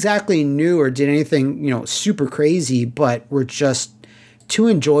weren't exactly new or did anything super crazy, but were just too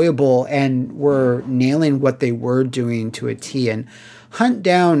enjoyable and were nailing what they were doing to a T. And Hunt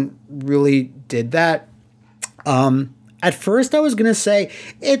Down really did that. At first I was going to say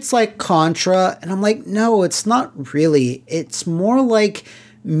it's like Contra, and I'm like, no, it's not really. It's more like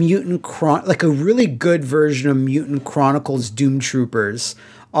like a really good version of Mutant Chronicles Doom Troopers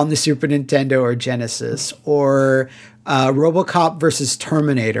on the Super Nintendo or Genesis, or RoboCop versus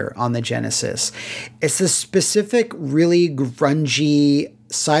Terminator on the Genesis. It's this specific, really grungy,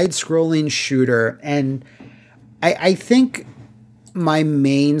 side-scrolling shooter, and I think my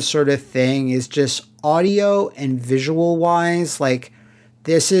main sort of thing is just audio and visual-wise. Like,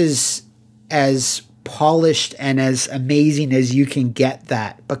 this is as polished and as amazing as you can get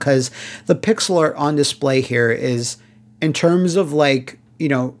that, because the pixel art on display here is, in terms of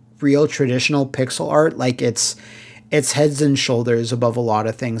real traditional pixel art, it's heads and shoulders above a lot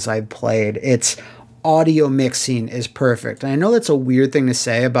of things I've played. Its audio mixing is perfect. And I know that's a weird thing to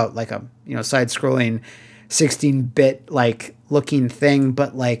say about a side-scrolling 16-bit looking thing,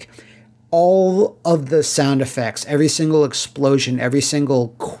 but all of the sound effects, every single explosion, every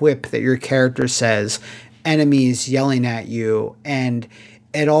single quip that your character says, enemies yelling at you, and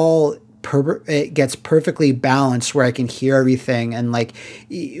it gets perfectly balanced where I can hear everything. And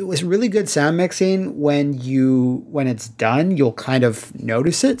it was really good sound mixing. When it's done, you'll kind of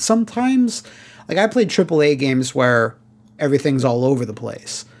notice it sometimes. I played AAA games where everything's all over the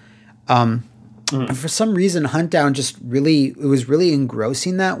place. For some reason, Hunt Down it was really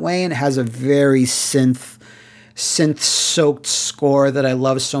engrossing that way, and it has a very synth soaked score that I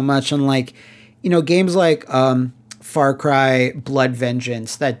love so much. And games like Far Cry Blood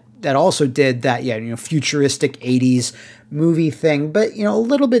Vengeance that also did that, futuristic 80s movie thing, but, a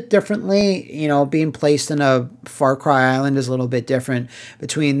little bit differently. Being placed in a Far Cry Island is a little bit different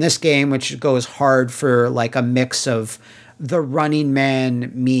between this game, which goes hard for a mix of the Running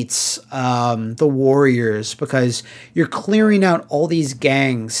Man meets the Warriors, because you're clearing out all these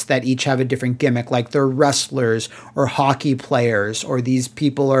gangs that each have a different gimmick, like they're wrestlers or hockey players, or these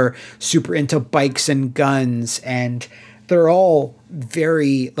people are super into bikes and guns, and they're all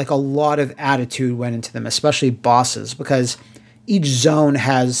very, a lot of attitude went into them, especially bosses, because each zone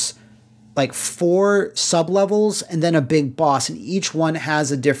has 4 sub-levels and then a big boss, and each one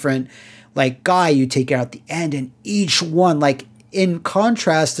has a different guy you take out at the end, and each one, in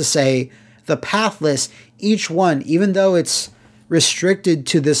contrast to, say, the Pathless, each one, even though it's restricted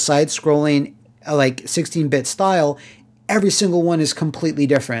to this side-scrolling 16-bit style, every single one is completely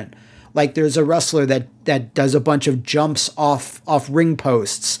different. There's a wrestler that does a bunch of jumps off ring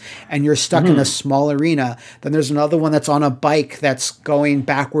posts, and you're stuck in a small arena. Then there's another one that's on a bike that's going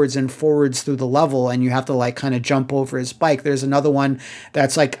backwards and forwards through the level, and you have to kind of jump over his bike. There's another one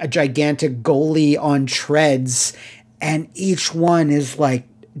that's a gigantic goalie on treads, and each one is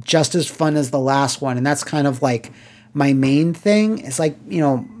just as fun as the last one. And that's kind of my main thing. It's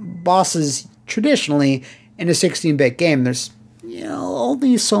bosses traditionally in a 16-bit game, there's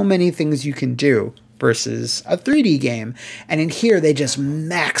only so many things you can do versus a 3D game. And in here, they just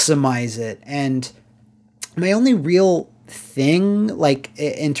maximize it. And my only real thing,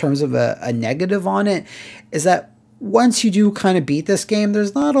 in terms of a negative on it, is that once you do kind of beat this game,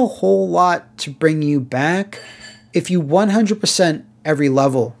 there's not a whole lot to bring you back. If you 100% every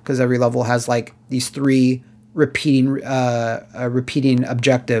level, because every level has like these 3 repeating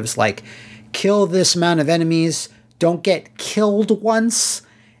objectives, like kill this amount of enemies, don't get killed once,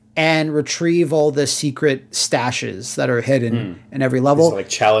 and retrieve all the secret stashes that are hidden in every level. These are like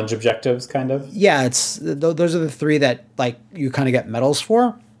challenge objectives, kind of. Yeah, those are the 3 that like you kind of get medals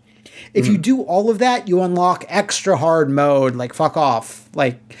for. If you do all of that, you unlock extra hard mode. Like, fuck off.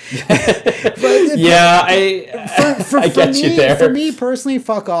 Like, yeah, I get you there. For me personally,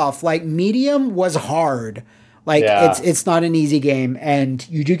 fuck off. Like, medium was hard. Like, it's not an easy game, and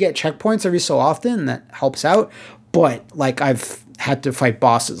you do get checkpoints every so often, and that helps out. But like, I've had to fight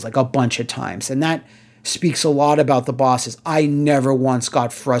bosses like a bunch of times, and that speaks a lot about the bosses. I never once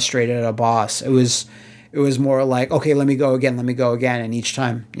got frustrated at a boss. It was more like, okay, let me go again, and each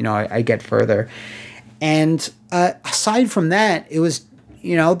time, you know, I get further. And aside from that, it was,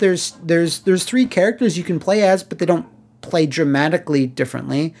 you know, there's 3 characters you can play as, but they don't play dramatically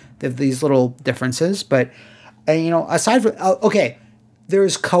differently. They have these little differences, but you know, aside from okay,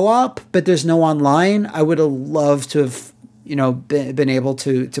 there's co-op, but there's no online. I would have loved to have, you know, been able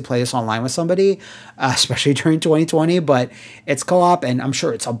to play this online with somebody, especially during 2020, but it's co-op, and I'm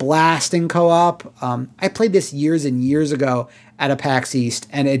sure it's a blast in co-op. I played this years and years ago at a PAX East,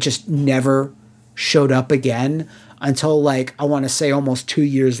 and it just never showed up again until, like, I want to say almost 2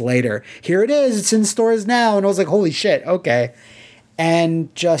 years later. Here it is, it's in stores now, and I was like, holy shit, okay.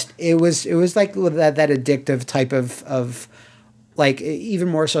 And just, it was like that addictive type of like, even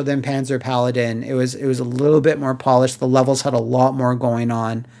more so than Panzer Paladin, it was a little bit more polished. The levels had a lot more going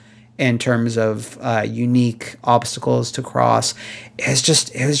on in terms of unique obstacles to cross. It was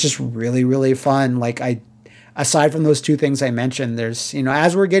just really, really fun. Like, aside from those 2 things I mentioned, there's, you know,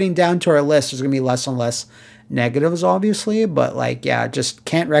 as we're getting down to our list, there's gonna be less and less negatives, obviously, but like, yeah, just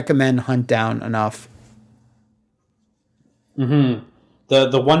can't recommend Hunt Down enough.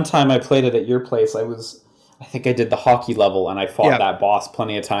 The one time I played it at your place, I think I did the hockey level, and I fought that boss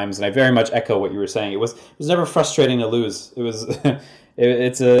plenty of times, and I very much echo what you were saying. It was never frustrating to lose. It was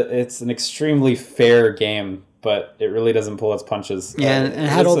it's an extremely fair game, but it really doesn't pull its punches. Yeah, and it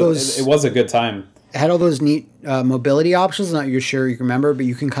had all those. It was a good time. It had all those neat mobility options. Not you're sure you can remember, but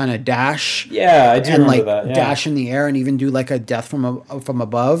you can kind of dash. Yeah, I do remember that. Yeah. Dash in the air and even do like a death from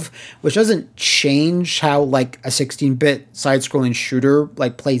above, which doesn't change how like a 16-bit side-scrolling shooter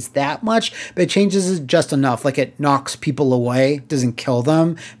like plays that much, but it changes it just enough. Like, it knocks people away, doesn't kill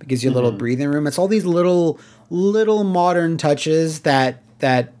them, but gives you a little breathing room. It's all these little modern touches that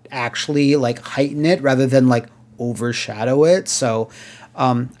actually like heighten it rather than like overshadow it. So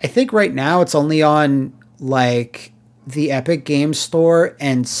I think right now it's only on like the Epic Games Store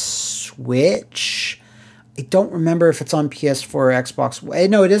and Switch. I don't remember if it's on PS4 or Xbox.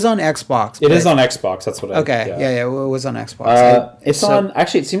 No, it is on Xbox. It is on Xbox. That's what I... Okay, yeah, it was on Xbox. It's on...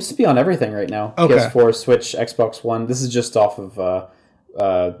 Actually, it seems to be on everything right now. Okay. PS4, Switch, Xbox One. This is just off of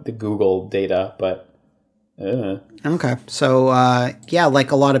the Google data, but... Okay, so yeah,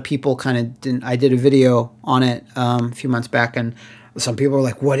 like a lot of people kind of didn't... I did a video on it a few months back, and some people were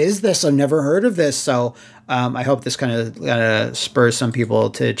like, what is this? I've never heard of this. So I hope this kind of spurs some people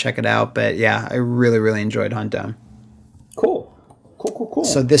to check it out. But yeah, I really, really enjoyed Hunt Down. Cool.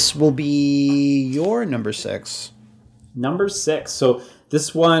 So this will be your number 6. Number 6. So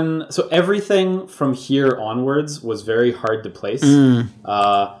this one, so everything from here onwards was very hard to place.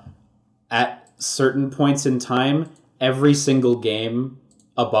 At certain points in time, every single game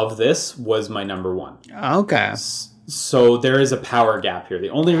above this was my number 1. Okay. So there is a power gap here. The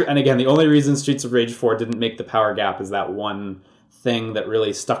only reason Streets of Rage 4 didn't make the power gap is that one thing that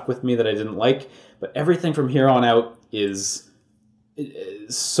really stuck with me that I didn't like. But everything from here on out is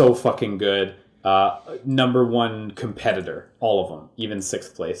so fucking good. Number 1 competitor, all of them, even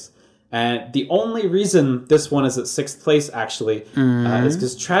 6th place. And the only reason this one is at 6th place, actually, is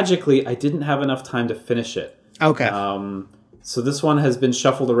because tragically I didn't have enough time to finish it. Okay. So this one has been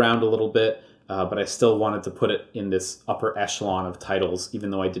shuffled around a little bit. But I still wanted to put it in this upper echelon of titles,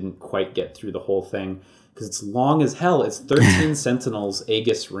 even though I didn't quite get through the whole thing. Because it's long as hell. It's 13 Sentinels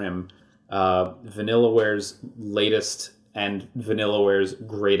Aegis Rim, Vanillaware's latest and Vanillaware's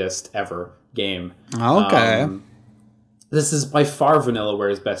greatest ever game. Okay. This is by far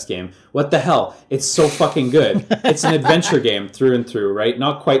Vanillaware's best game. What the hell? It's so fucking good. It's an adventure game through and through, right?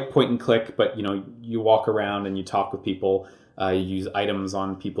 Not quite point and click, but you know, you walk around and you talk with people. You use items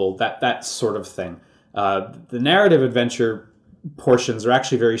on people, that sort of thing. The narrative adventure portions are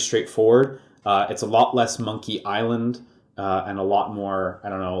actually very straightforward. It's a lot less Monkey Island and a lot more, I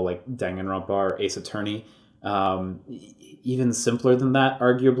don't know, like Danganronpa or Ace Attorney. Even simpler than that,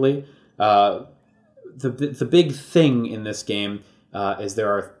 arguably. The big thing in this game is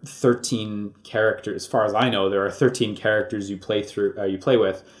there are 13 characters. As far as I know, there are 13 characters you play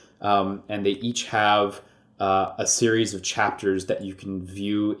with, and they each have a series of chapters that you can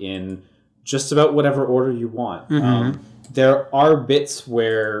view in just about whatever order you want. There are bits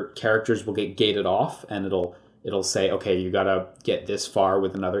where characters will get gated off, and it'll say, okay, you gotta get this far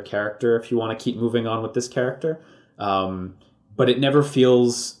with another character if you want to keep moving on with this character. But it never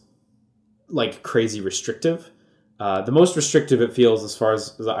feels like crazy restrictive. The most restrictive it feels, as far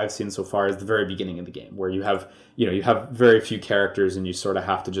as I've seen so far, is the very beginning of the game, where you have very few characters and you sort of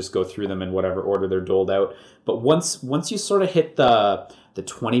have to just go through them in whatever order they're doled out. But once you sort of hit the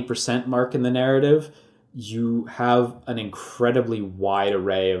 20% mark in the narrative, you have an incredibly wide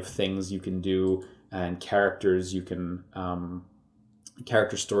array of things you can do and characters you can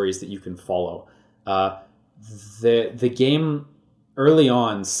character stories that you can follow. The game early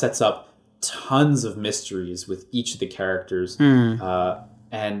on sets up tons of mysteries with each of the characters,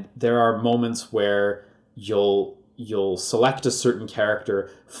 and there are moments where you'll select a certain character,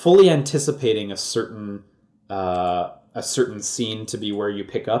 fully anticipating a certain scene to be where you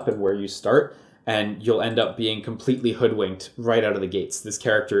pick up and where you start, and you'll end up being completely hoodwinked right out of the gates. This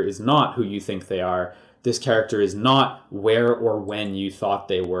character is not who you think they are. This character is not where or when you thought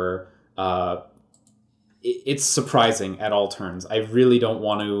they were. It's surprising at all turns. I really don't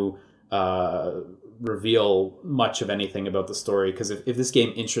want to reveal much of anything about the story, because if this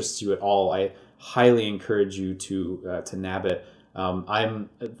game interests you at all, I highly encourage you to nab it.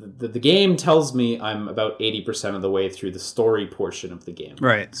 The game tells me I'm about 80% of the way through the story portion of the game.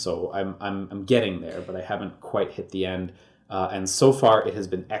 Right. So I'm getting there, but I haven't quite hit the end. And so far, it has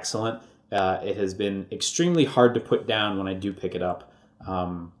been excellent. It has been extremely hard to put down when I do pick it up.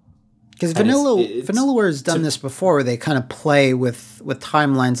 Because Vanillaware has done this before, where they kind of play with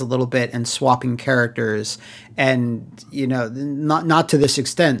timelines a little bit and swapping characters, and not to this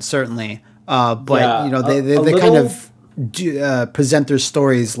extent certainly, but they kind of present their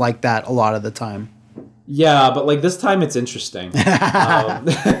stories like that a lot of the time. Yeah, but like this time it's interesting. I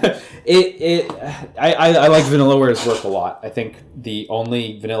like Vanillaware's work a lot. I think the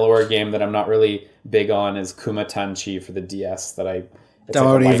only Vanillaware game that I'm not really big on is Kumatanchi for the DS.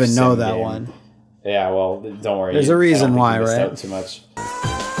 Don't even know that one. Yeah, well, don't worry. There's a reason why, right? Out too much.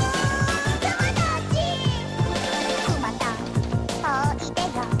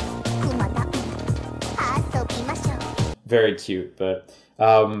 Very cute, but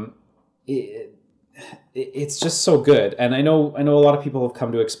it's just so good. And I know a lot of people have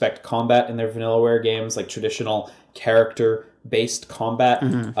come to expect combat in their Vanillaware games, like traditional character-based combat.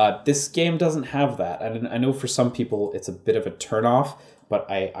 This game doesn't have that. And I know for some people it's a bit of a turnoff, but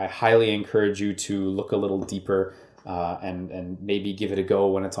I highly encourage you to look a little deeper and maybe give it a go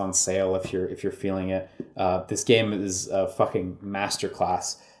when it's on sale if you're feeling it. This game is a fucking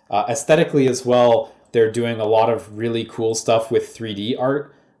masterclass. Aesthetically as well, they're doing a lot of really cool stuff with 3D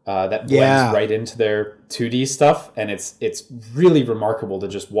art that blends right into their 2D stuff, and it's really remarkable to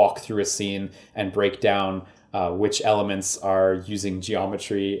just walk through a scene and break down which elements are using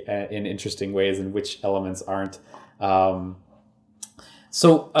geometry in interesting ways and which elements aren't.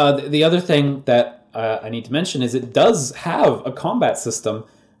 So the other thing that I need to mention is it does have a combat system,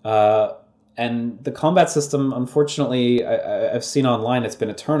 and the combat system, unfortunately, I've seen online, it's been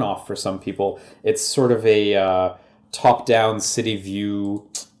a turnoff for some people. It's sort of a top-down city view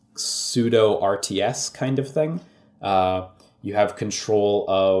pseudo RTS kind of thing. You have control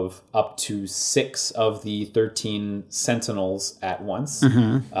of up to 6 of the 13 sentinels at once.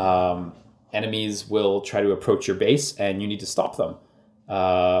 Enemies will try to approach your base, and you need to stop them.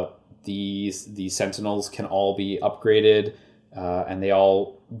 The sentinels can all be upgraded, and they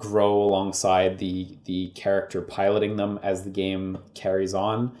all grow alongside the character piloting them as the game carries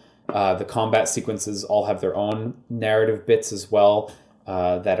on. The combat sequences all have their own narrative bits as well,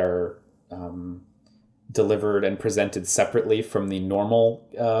 that are delivered and presented separately from the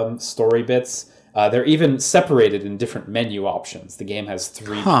normal story bits. They're even separated in different menu options. The game has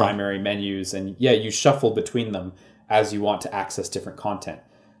 3 primary menus, and you shuffle between them as you want to access different content.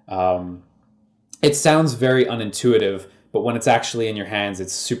 It sounds very unintuitive, but when it's actually in your hands,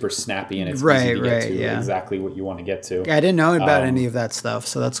 it's super snappy and it's easy to get to exactly what you want to get to. Yeah, I didn't know about any of that stuff,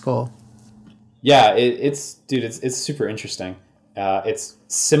 so that's cool. Yeah, it's super interesting. It's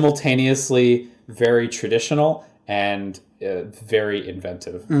simultaneously very traditional and very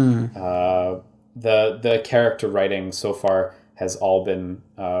inventive. The character writing so far has all been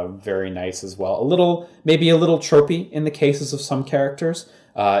very nice as well. Maybe a little tropey in the cases of some characters.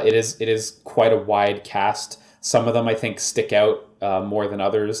 It is quite a wide cast. Some of them I think stick out more than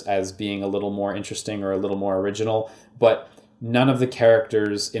others as being a little more interesting or a little more original. But none of the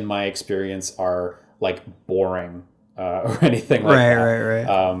characters, in my experience, are like boring or anything like that.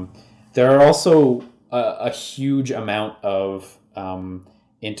 Right. There are also a huge amount of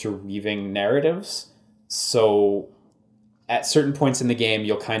interweaving narratives. So at certain points in the game,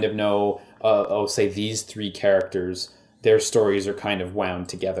 you'll kind of know, say these three characters, their stories are kind of wound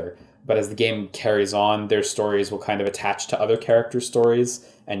together. But as the game carries on, their stories will kind of attach to other characters' stories,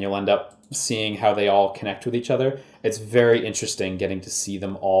 and you'll end up seeing how they all connect with each other. It's very interesting getting to see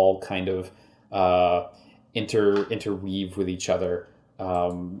them all kind of interweave with each other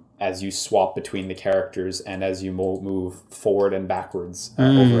as you swap between the characters and as you move forward and backwards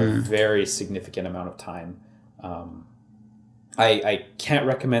over a very significant amount of time. I can't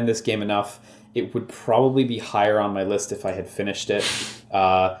recommend this game enough. It would probably be higher on my list if I had finished it.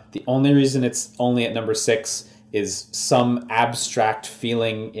 The only reason it's only at number 6 is some abstract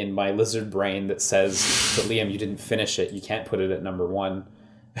feeling in my lizard brain that says, but Liam, you didn't finish it. You can't put it at number 1.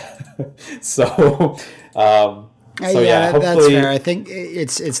 So yeah, that's fair. I think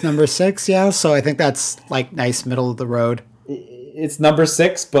it's number 6, yeah. So I think that's like nice middle of the road. It's number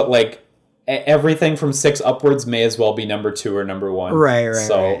 6, but like everything from 6 upwards may as well be number 2 or number 1. Right.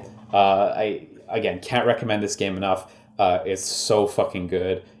 So I again can't recommend this game enough. It's so fucking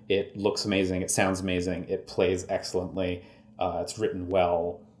good. It looks amazing. It sounds amazing. It plays excellently. It's written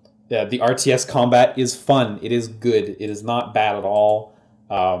well. The RTS combat is fun. It is good. It is not bad at all.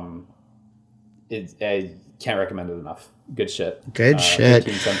 I can't recommend it enough. Good shit. Good shit.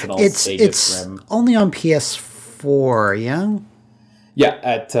 It's only on PS4, yeah? Yeah,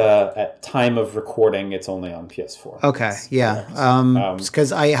 at time of recording, it's only on PS4. Okay, yeah.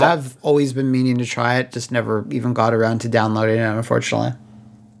 Because I have always been meaning to try it, just never even got around to downloading it, unfortunately.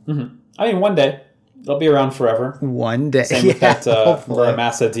 Mm-hmm. I mean, one day. It'll be around forever. One day. Same with that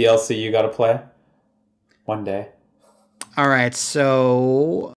Muramasa DLC you gotta play. One day. All right,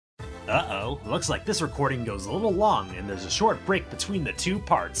 so... Uh-oh, looks like this recording goes a little long and there's a short break between the 2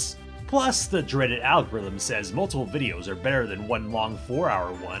 parts. Plus, the dreaded algorithm says multiple videos are better than one long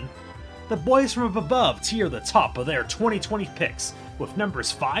 4-hour one. The boys from up above tier the top of their 2020 picks with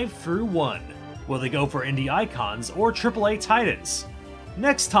numbers 5 through 1. Will they go for indie icons or AAA titans?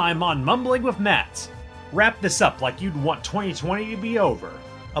 Next time on Mumbling with Matt. Wrap this up like you'd want 2020 to be over.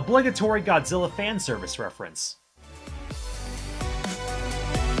 Obligatory Godzilla fan service reference.